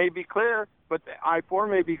 it may be clear, but the I-4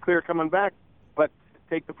 may be clear coming back. But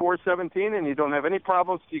take the 417 and you don't have any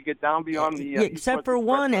problems till you get down beyond the... except for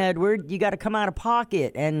one, Edward, you got to come out of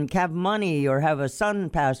pocket and have money or have a Sun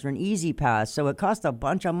Pass or an Easy Pass. So it costs a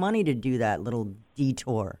bunch of money to do that little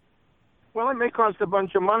detour. Well, it may cost a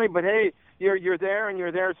bunch of money, but hey, you're there and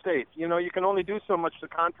you're there safe. You know, you can only do so much, the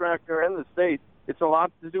contractor and the state. It's a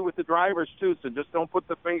lot to do with the drivers, too, so just don't point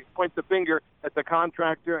the finger at the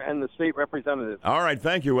contractor and the state representative. All right,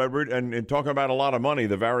 thank you, Edward. And talking about a lot of money,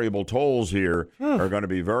 the variable tolls here are going to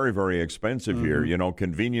be very, very expensive here. You know,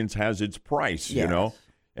 convenience has its price, you know,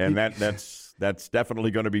 and that's definitely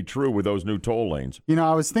going to be true with those new toll lanes. You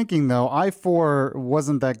know, I was thinking, though, I-4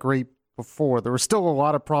 wasn't that great before. There were still a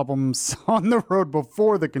lot of problems on the road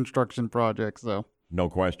before the construction project, so. No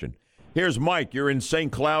question. Here's Mike. You're in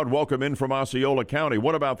St. Cloud. Welcome in from Osceola County.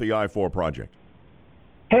 What about the I-4 project?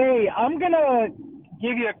 Hey, I'm going to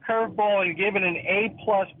give you a curveball and give it an A++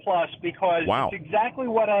 because it's exactly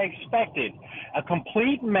what I expected. A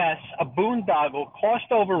complete mess, a boondoggle,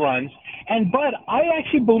 cost overruns. And, Bud, I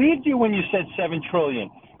actually believed you when you said $7 trillion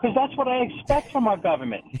because that's what I expect from our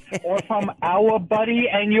government or from our buddy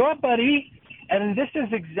and your buddy. And this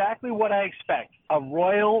is exactly what I expect, a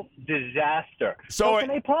royal disaster. So an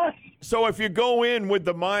A+. So if you go in with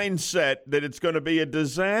the mindset that it's going to be a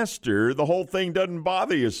disaster, the whole thing doesn't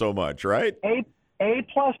bother you so much, right? A++.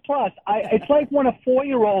 It's like when a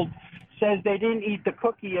 4-year-old says they didn't eat the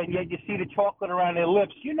cookie and yet you see the chocolate around their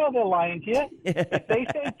lips. You know they're lying to you. If they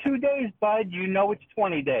say 2 days, Bud, you know it's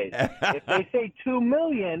 20 days. If they say 2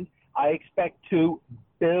 million, I expect 2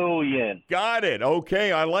 billion. Got it.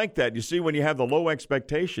 Okay, I like that. You see, when you have the low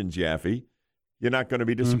expectations, Yaffee, you're not going to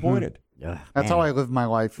be disappointed. That's how I live my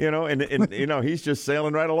life. You know, and you know, he's just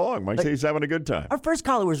sailing right along. Mike says he's having a good time. Our first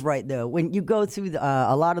caller was right, though. When you go through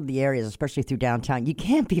a lot of the areas, especially through downtown, you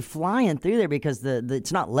can't be flying through there because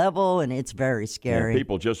it's not level and it's very scary. Yeah,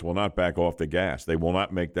 people just will not back off the gas. They will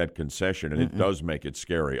not make that concession, and it does make it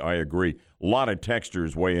scary. I agree. A lot of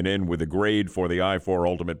texters weighing in with a grade for the I-4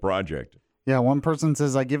 Ultimate Project. Yeah, one person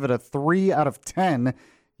says, I give it a 3 out of 10.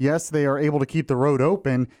 Yes, they are able to keep the road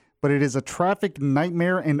open, but it is a traffic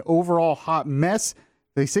nightmare and overall hot mess.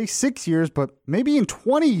 They say 6 years, but maybe in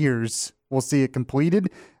 20 years we'll see it completed.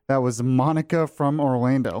 That was Monica from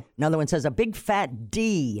Orlando. Another one says, a big fat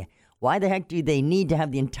D. Why the heck do they need to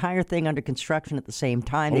have the entire thing under construction at the same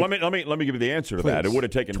time? Well, let me give you the answer to that. It would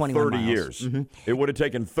have taken 30 years. It would have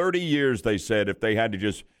taken 30 years, they said, if they had to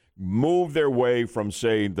just move their way from,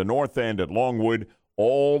 say, the north end at Longwood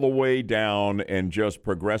all the way down and just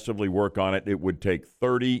progressively work on it. It would take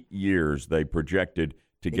 30 years, they projected,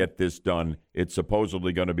 to get this done. It's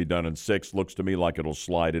supposedly going to be done in 6. Looks to me like it'll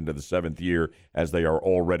slide into the 7th year as they are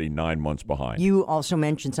already 9 months behind. You also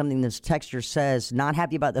mentioned something this texter says, not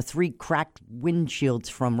happy about the 3 cracked windshields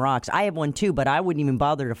from rocks. I have one too, but I wouldn't even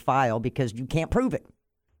bother to file because you can't prove it.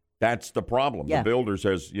 That's the problem. Yeah. The builder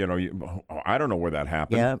says, I don't know where that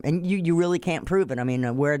happened. Yeah, and you really can't prove it. I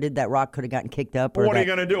mean, where did that rock could have gotten kicked up? What are you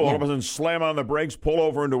going to do? All of a sudden slam on the brakes, pull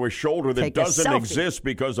over into a shoulder that Take a doesn't selfie. exist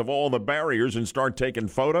because of all the barriers and start taking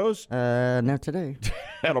photos? Not today.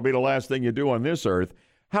 That'll be the last thing you do on this earth.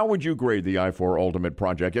 How would you grade the I-4 Ultimate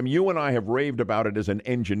project? I mean, you and I have raved about it as an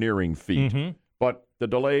engineering feat. Mm-hmm. But the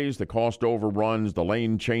delays, the cost overruns, the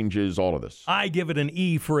lane changes, all of this. I give it an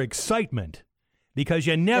E for excitement. Because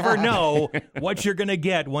you never know what you're going to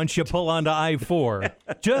get once you pull onto I-4.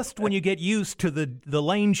 Just when you get used to the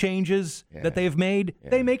lane changes that they've made,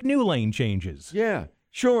 they make new lane changes. Yeah,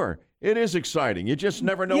 sure. It is exciting. You just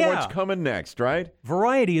never know what's coming next, right?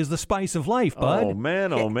 Variety is the spice of life, bud. Oh,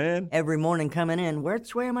 man. Every morning coming in,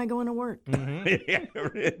 which way am I going to work?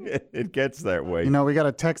 It gets that way. We got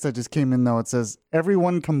a text that just came in, though. It says,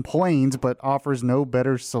 everyone complains but offers no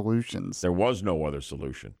better solutions. There was no other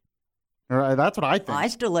solution. That's what I think. I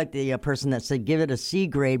still like the person that said give it a C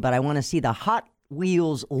grade, but I want to see the Hot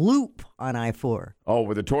Wheels loop on I-4. Oh,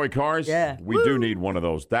 with the toy cars? Yeah. We do need one of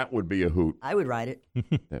those. That would be a hoot. I would ride it.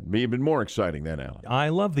 That'd be even more exciting than Alan. I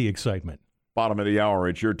love the excitement. Bottom of the hour,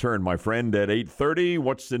 it's your turn, my friend, at 8:30.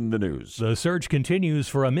 What's in the news? The search continues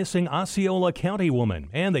for a missing Osceola County woman,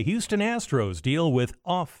 and the Houston Astros deal with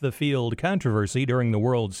off-the-field controversy during the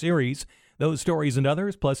World Series. Those stories and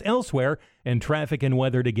others, plus elsewhere, and traffic and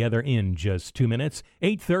weather together in just 2 minutes.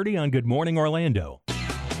 8:30 on Good Morning Orlando.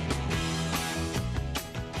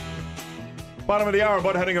 Bottom of the hour,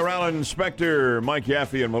 Bud Heading around, Inspector Mike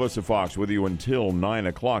Yaffee and Melissa Fox with you until 9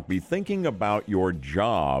 o'clock. Be thinking about your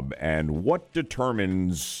job and what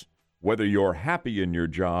determines whether you're happy in your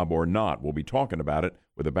job or not. We'll be talking about it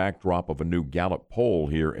with a backdrop of a new Gallup poll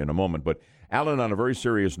here in a moment. But Alan, on a very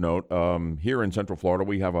serious note, here in Central Florida,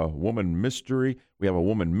 we have a woman mystery, we have a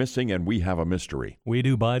woman missing, and we have a mystery. We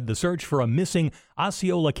do, Bud. The search for a missing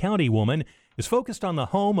Osceola County woman is focused on the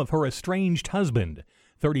home of her estranged husband.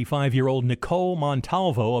 35-year-old Nicole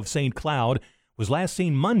Montalvo of St. Cloud was last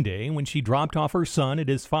seen Monday when she dropped off her son at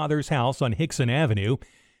his father's house on Hickson Avenue.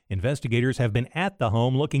 Investigators have been at the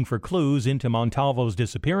home looking for clues into Montalvo's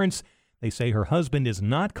disappearance. They say her husband is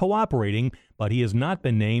not cooperating, but he has not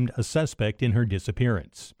been named a suspect in her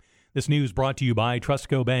disappearance. This news brought to you by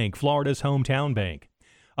Trustco Bank, Florida's hometown bank.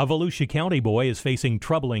 A Volusia County boy is facing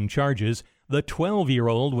troubling charges. The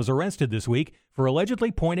 12-year-old was arrested this week for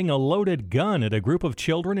allegedly pointing a loaded gun at a group of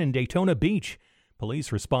children in Daytona Beach.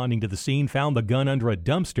 Police responding to the scene found the gun under a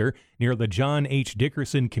dumpster near the John H.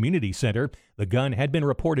 Dickerson Community Center. The gun had been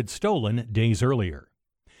reported stolen days earlier.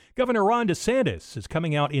 Governor Ron DeSantis is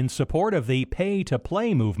coming out in support of the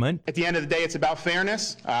pay-to-play movement. At the end of the day, it's about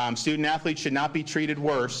fairness. Student athletes should not be treated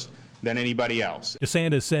worse than anybody else.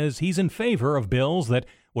 DeSantis says he's in favor of bills that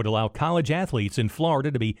would allow college athletes in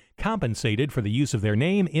Florida to be compensated for the use of their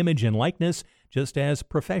name, image, and likeness, just as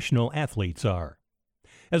professional athletes are.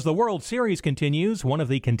 As the World Series continues, one of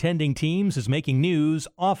the contending teams is making news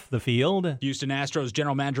off the field. Houston Astros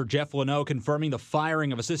general manager Jeff Luhnow confirming the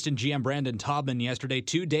firing of assistant GM Brandon Taubman yesterday,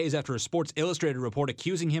 2 days after a Sports Illustrated report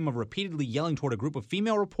accusing him of repeatedly yelling toward a group of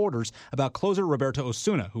female reporters about closer Roberto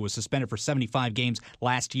Osuna, who was suspended for 75 games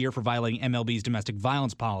last year for violating MLB's domestic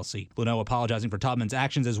violence policy. Luhnow apologizing for Taubman's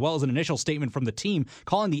actions, as well as an initial statement from the team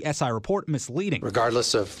calling the SI report misleading.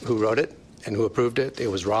 Regardless of who wrote it and who approved it, it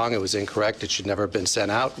was wrong, it was incorrect, it should never have been sent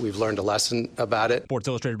out. We've learned a lesson about it. Sports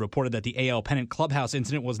Illustrated reported that the AL pennant clubhouse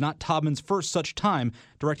incident was not Taubman's first such time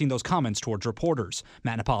directing those comments towards reporters.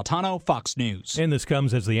 Matt Napolitano, Fox News. And this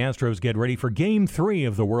comes as the Astros get ready for Game 3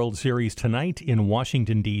 of the World Series tonight in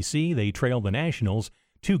Washington, D.C. They trail the Nationals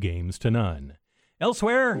 2-0.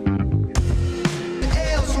 Elsewhere.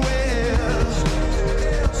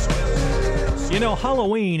 You know,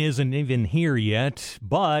 Halloween isn't even here yet,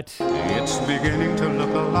 but it's beginning to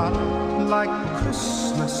look a lot like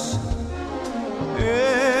Christmas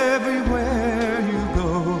everywhere you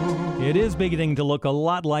go. It is beginning to look a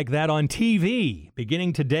lot like that on TV.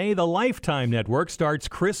 Beginning today, the Lifetime Network starts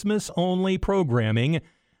Christmas-only programming.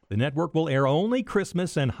 The network will air only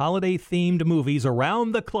Christmas and holiday-themed movies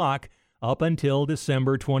around the clock up until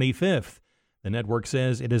December 25th. The network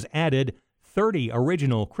says it has added 30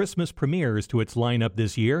 original Christmas premieres to its lineup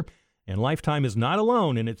this year, and Lifetime is not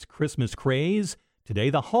alone in its Christmas craze. Today,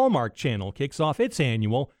 the Hallmark Channel kicks off its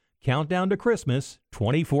annual Countdown to Christmas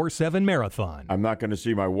 24/7 marathon. I'm not going to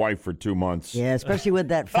see my wife for 2 months. Yeah, especially with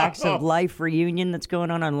that Facts of Life reunion that's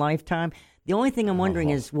going on Lifetime. The only thing I'm wondering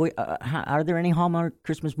is, are there any Hallmark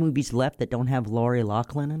Christmas movies left that don't have Lori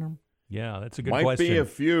Loughlin in them? Yeah, that's a good question. Might be a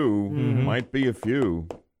few. Mm-hmm. Might be a few.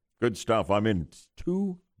 Good stuff. I'm in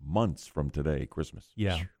 2 months from today, Christmas.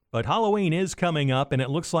 Yeah. But Halloween is coming up, and it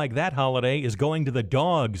looks like that holiday is going to the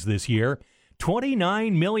dogs this year.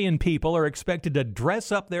 29 million people are expected to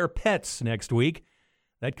dress up their pets next week.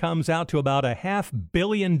 That comes out to about $500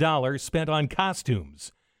 million spent on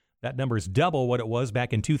costumes. That number is double what it was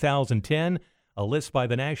back in 2010. A list by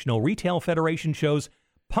the National Retail Federation shows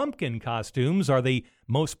pumpkin costumes are the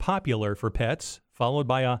most popular for pets, followed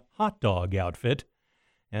by a hot dog outfit.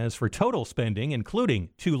 As for total spending, including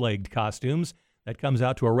two-legged costumes, that comes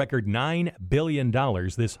out to a record $9 billion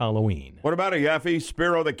this Halloween. What about a Yaffee?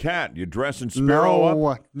 Sparrow the cat. You dressing Sparrow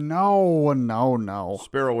up? No.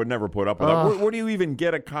 Sparrow would never put up with that. Where do you even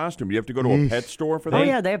get a costume? You have to go to a pet store for that? Oh,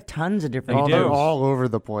 yeah, they have tons of different They're all over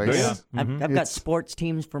the place. Yeah. I've got sports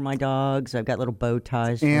teams for my dogs. I've got little bow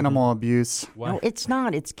ties. Animal abuse. No, it's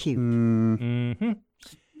not. It's cute.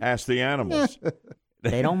 Ask the animals.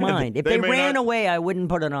 They don't mind. If they ran away, I wouldn't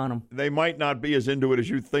put it on them. They might not be as into it as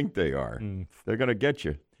you think they are. They're going to get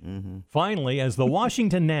you. Finally, as the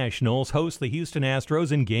Washington Nationals host the Houston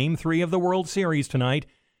Astros in Game 3 of the World Series tonight,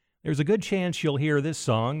 there's a good chance you'll hear this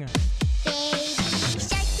song.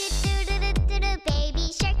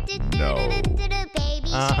 No.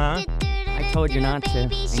 I told you not to,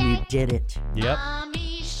 and you did it. Yep.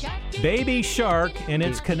 Baby Shark and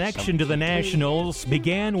its connection to the Nationals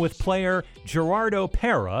began with player Gerardo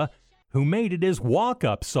Parra, who made it his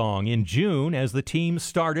walk-up song in June as the team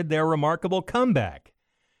started their remarkable comeback.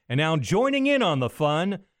 And now joining in on the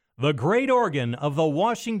fun, the great organ of the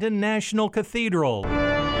Washington National Cathedral.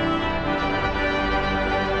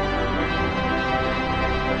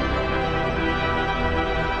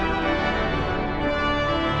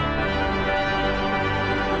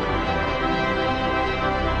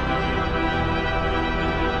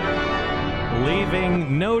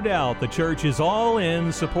 Leaving no doubt the church is all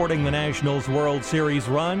in supporting the Nationals World Series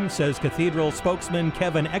run, says Cathedral spokesman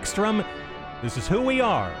Kevin Ekstrom. This is who we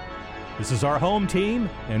are. This is our home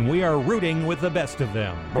team, and we are rooting with the best of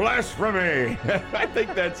them. Blasphemy! I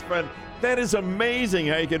think that's fun. That is amazing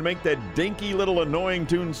how you can make that dinky little annoying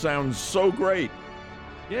tune sound so great.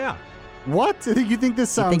 Yeah. What? You think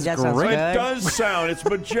this sounds great? It does sound. It's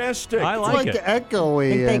majestic. I like it's it. Echoey. I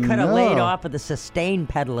think they could have laid off of the sustain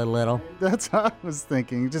pedal a little. That's what I was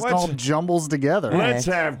thinking. Just all jumbles together. Let's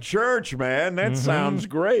have church, man. That sounds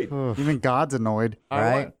great. Even God's annoyed.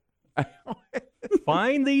 Right?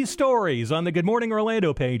 Find these stories on the Good Morning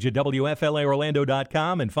Orlando page at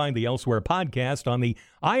WFLAOrlando.com and find the Elsewhere podcast on the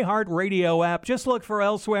iHeartRadio app. Just look for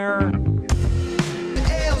Elsewhere.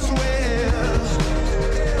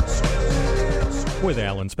 With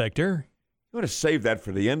Alan Spector. You ought to save that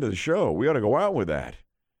for the end of the show. We ought to go out with that.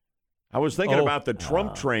 I was thinking about the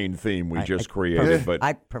Trump train theme we just created, but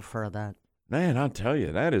I prefer that. Man, I'll tell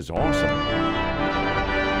you, that is awesome.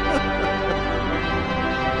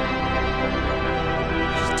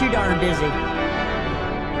 She's too darn busy.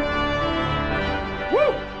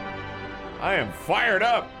 Woo! I am fired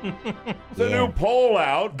up. The new poll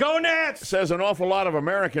out. Go Nats! Says an awful lot of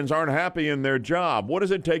Americans aren't happy in their job. What does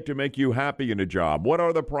it take to make you happy in a job? What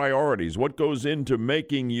are the priorities? What goes into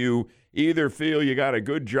making you either feel you got a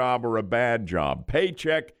good job or a bad job?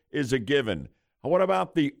 Paycheck is a given. What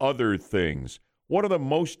about the other things? What are the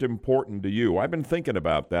most important to you? I've been thinking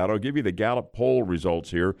about that. I'll give you the Gallup poll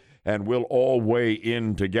results here, and we'll all weigh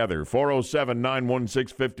in together.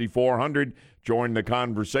 407-916-5400. Join the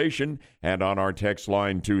conversation. And on our text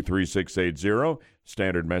line 23680,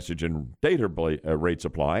 standard message and data rates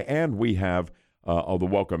apply. And we have the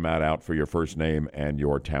welcome mat out for your first name and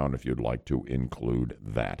your town if you'd like to include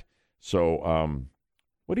that. So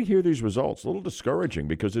what do you hear these results? A little discouraging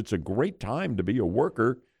because it's a great time to be a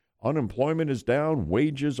worker. Unemployment is down,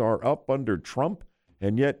 wages are up under Trump,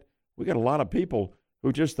 and yet we got a lot of people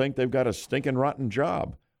who just think they've got a stinking rotten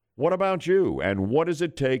job. What about you, and what does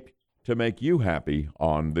it take to make you happy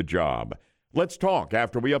on the job? Let's talk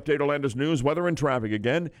after we update Orlando's news, weather, and traffic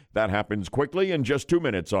again. That happens quickly in just 2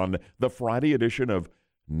 minutes on the Friday edition of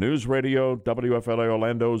News Radio WFLA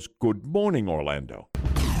Orlando's Good Morning Orlando.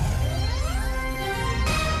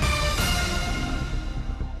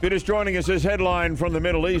 If you're just joining us, this headline from the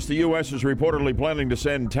Middle East, the U.S. is reportedly planning to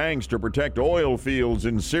send tanks to protect oil fields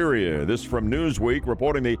in Syria. This from Newsweek,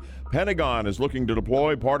 reporting the Pentagon is looking to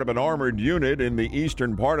deploy part of an armored unit in the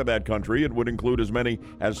eastern part of that country. It would include as many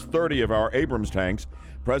as 30 of our Abrams tanks.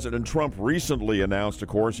 President Trump recently announced, of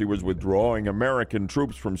course, he was withdrawing American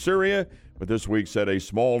troops from Syria, but this week said a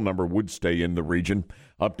small number would stay in the region.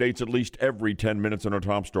 Updates at least every 10 minutes on our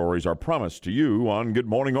top stories are promised to you on Good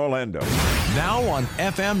Morning Orlando. Now on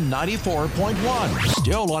FM 94.1.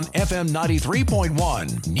 Still on FM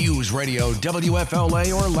 93.1. News Radio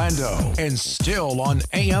WFLA Orlando. And still on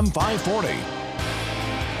AM 540.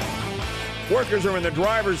 Workers are in the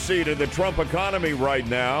driver's seat of the Trump economy right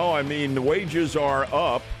now. I mean, the wages are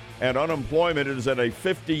up and unemployment is at a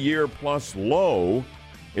 50-year-plus low.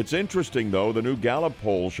 It's interesting, though, the new Gallup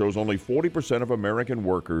poll shows only 40% of American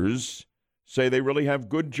workers say they really have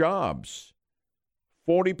good jobs.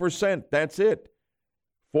 40%, that's it.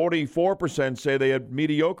 44% say they have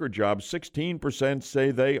mediocre jobs. 16%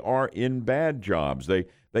 say they are in bad jobs.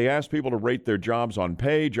 They asked people to rate their jobs on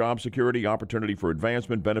pay, job security, opportunity for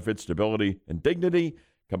advancement, benefits, stability, and dignity,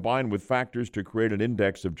 combined with factors to create an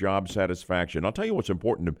index of job satisfaction. I'll tell you what's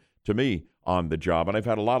important to me on the job, and I've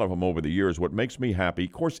had a lot of them over the years. What makes me happy,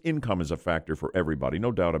 of course, income is a factor for everybody,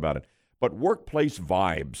 no doubt about it. But workplace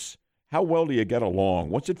vibes. How well do you get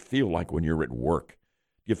along? What's it feel like when you're at work?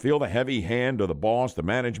 Do you feel the heavy hand of the boss, the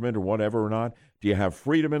management, or whatever or not? Do you have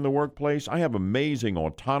freedom in the workplace? I have amazing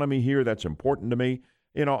autonomy here. That's important to me.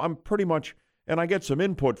 You know, I'm pretty much, and I get some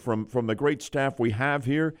input from the great staff we have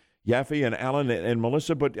here, Yaffee and Alan and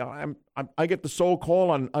Melissa, but I get the sole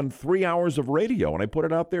call on 3 hours of radio, and I put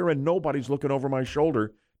it out there, and nobody's looking over my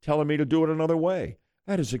shoulder telling me to do it another way.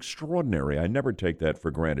 That is extraordinary. I never take that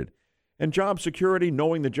for granted. And job security,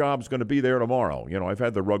 knowing the job's going to be there tomorrow. You know, I've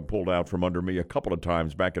had the rug pulled out from under me a couple of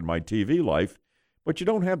times back in my TV life, but you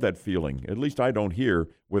don't have that feeling. At least I don't here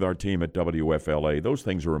with our team at WFLA. Those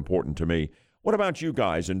things are important to me. What about you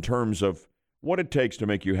guys in terms of what it takes to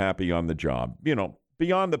make you happy on the job? You know,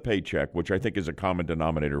 beyond the paycheck, which I think is a common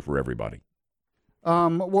denominator for everybody.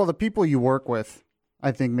 Well, the people you work with,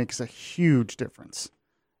 I think, makes a huge difference.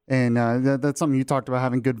 And that's something you talked about,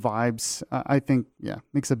 having good vibes. I think,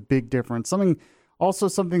 makes a big difference. Something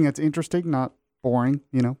that's interesting, not boring,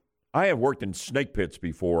 you know. I have worked in snake pits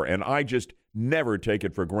before, and I just never take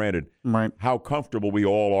it for granted how comfortable we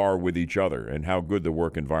all are with each other and how good the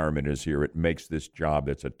work environment is here. It makes this job,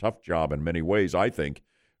 it's a tough job in many ways, I think.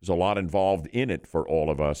 There's a lot involved in it for all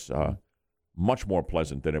of us. Much more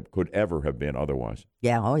pleasant than it could ever have been otherwise.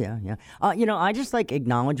 Yeah, you know, I just like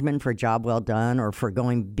acknowledgement for a job well done or for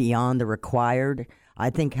going beyond the required. I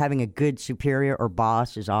think having a good superior or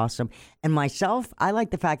boss is awesome. And myself, I like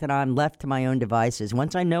the fact that I'm left to my own devices.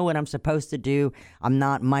 Once I know what I'm supposed to do, I'm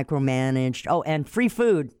not micromanaged. Oh, and free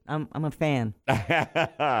food. I'm a fan.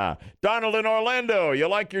 Donald in Orlando, you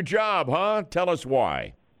like your job, huh? Tell us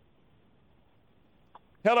why.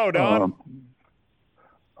 Hello, Don.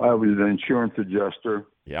 I was an insurance adjuster.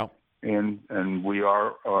 Yeah. And we're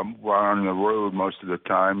on the road most of the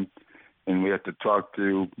time, and we have to talk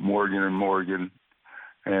to Morgan & Morgan.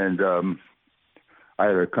 And I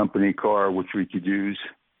had a company car, which we could use.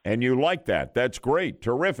 And you like that. That's great.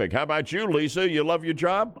 Terrific. How about you, Lisa? You love your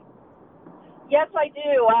job? Yes, I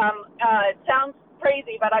do. It sounds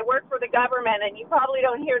crazy, but I work for the government, and you probably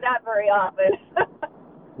don't hear that very often.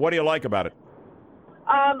 What do you like about it?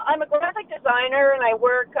 I'm a graphic designer, and I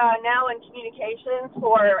work now in communications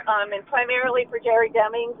and primarily for Jerry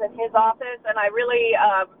Demings and his office. And I really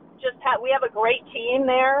we have a great team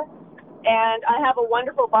there, and I have a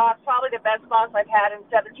wonderful boss, probably the best boss I've had in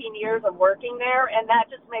 17 years of working there, and that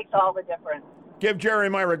just makes all the difference. Give Jerry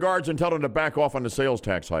my regards and tell him to back off on the sales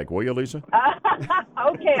tax hike, will you, Lisa?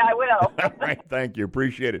 Okay, I will. All right, thank you.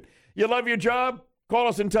 Appreciate it. You love your job? Call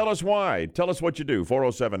us and tell us why. Tell us what you do.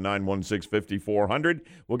 407-916-5400.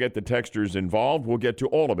 We'll get the texters involved. We'll get to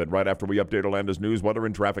all of it right after we update Orlando's news, weather,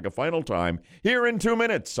 and traffic a final time here in 2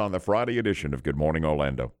 minutes on the Friday edition of Good Morning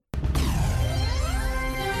Orlando.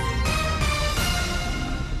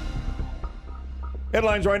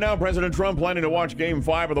 Headlines right now. President Trump planning to watch Game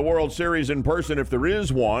 5 of the World Series in person if there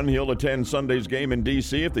is one. He'll attend Sunday's game in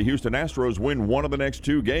D.C. if the Houston Astros win one of the next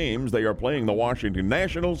 2 games. They are playing the Washington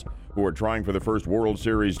Nationals, who are trying for the first World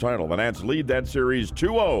Series title. The Nats lead that series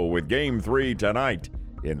 2-0 with Game 3 tonight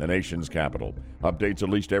in the nation's capital. Updates at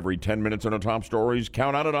least every 10 minutes on the top stories.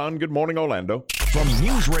 Count on it on Good Morning Orlando. From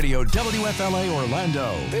News Radio WFLA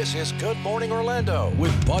Orlando, this is Good Morning Orlando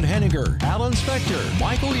with Bud Henniger, Alan Spector,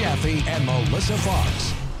 Michael Yaffee, and Melissa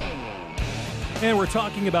Fox. And we're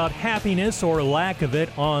talking about happiness or lack of it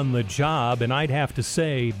on the job. And I'd have to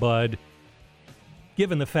say, Bud,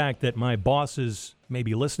 given the fact that my bosses may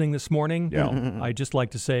be listening this morning, I'd just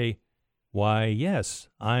like to say, why, yes,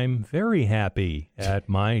 I'm very happy at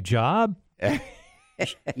my job.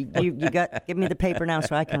 You got give me the paper now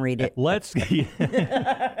so I can read it. Let's go to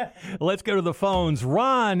the phones.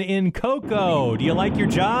 Ron in Cocoa, do you like your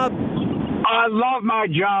job? I love my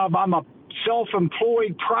job. I'm a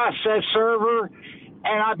self-employed process server,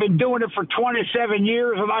 and I've been doing it for 27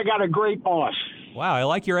 years, and I got a great boss. Wow, I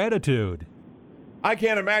like your attitude. I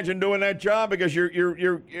can't imagine doing that job because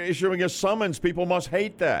you're issuing a summons. People must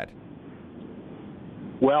hate that.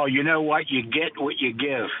 Well, you know what? You get what you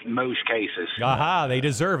give in most cases. Aha, they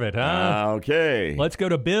deserve it, huh? Okay. Let's go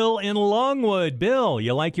to Bill in Longwood. Bill,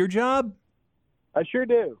 you like your job? I sure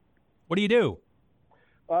do. What do you do?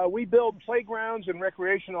 We build playgrounds and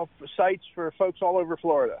recreational sites for folks all over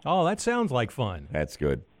Florida. Oh, that sounds like fun. That's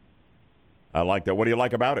good. I like that. What do you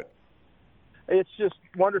like about it? It's just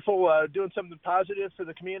wonderful doing something positive for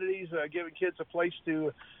the communities, giving kids a place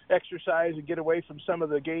to exercise and get away from some of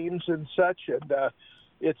the games and such. And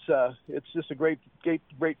it's just a great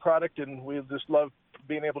product, and we just love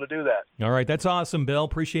being able to do that. All right, that's awesome, Bill.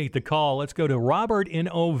 Appreciate the call. Let's go to Robert in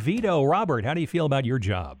Oviedo. Robert, how do you feel about your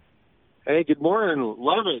job? Hey, good morning.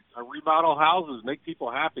 Love it. I remodel houses, make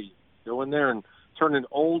people happy. Go in there and turn an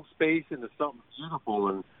old space into something beautiful.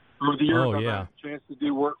 And over the years, I've had a chance to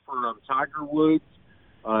do work for Tiger Woods,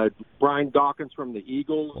 Brian Dawkins from the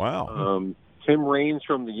Eagles, Tim Raines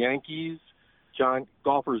from the Yankees,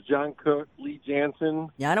 golfers John Cook, Lee Jansen.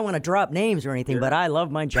 Yeah, I don't want to drop names or anything, but I love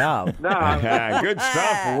my job. Good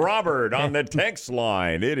stuff, Robert, on the text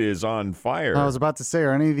line. It is on fire. I was about to say,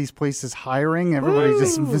 are any of these places hiring? Everybody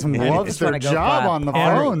just loves their job on the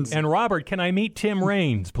phones. And Robert, can I meet Tim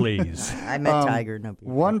Raines, please? I met Tiger. No,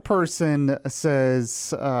 one person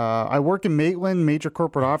says, I work in Maitland, major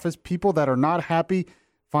corporate office. People that are not happy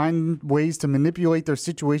find ways to manipulate their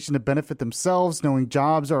situation to benefit themselves, knowing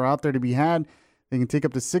jobs are out there to be had. They can take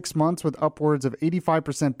up to 6 months with upwards of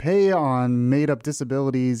 85% pay on made-up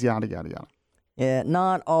disabilities, yada, yada, yada. Yeah,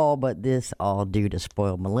 not all, but this all due to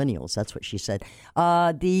spoiled millennials. That's what she said.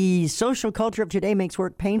 The social culture of today makes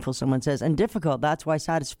work painful, someone says, and difficult. That's why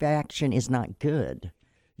satisfaction is not good.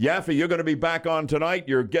 Yaffee, you're going to be back on tonight,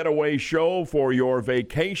 your getaway show for your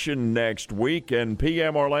vacation next week, and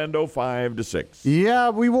PM Orlando 5 to 6. Yeah,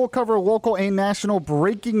 we will cover local and national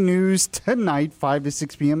breaking news tonight, 5 to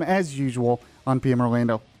 6 p.m. as usual on PM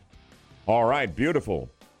Orlando. All right, beautiful.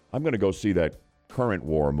 I'm going to go see that current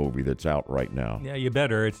war movie that's out right now. Yeah, you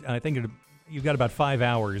better. I think you've got about 5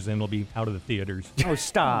 hours, and it'll be out of the theaters. Oh,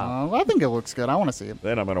 stop. I think it looks good. I want to see it.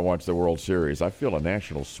 Then I'm going to watch the World Series. I feel a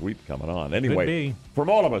national sweep coming on. Anyway, from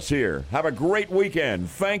all of us here, have a great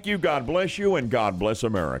weekend. Thank you, God bless you, and God bless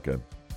America.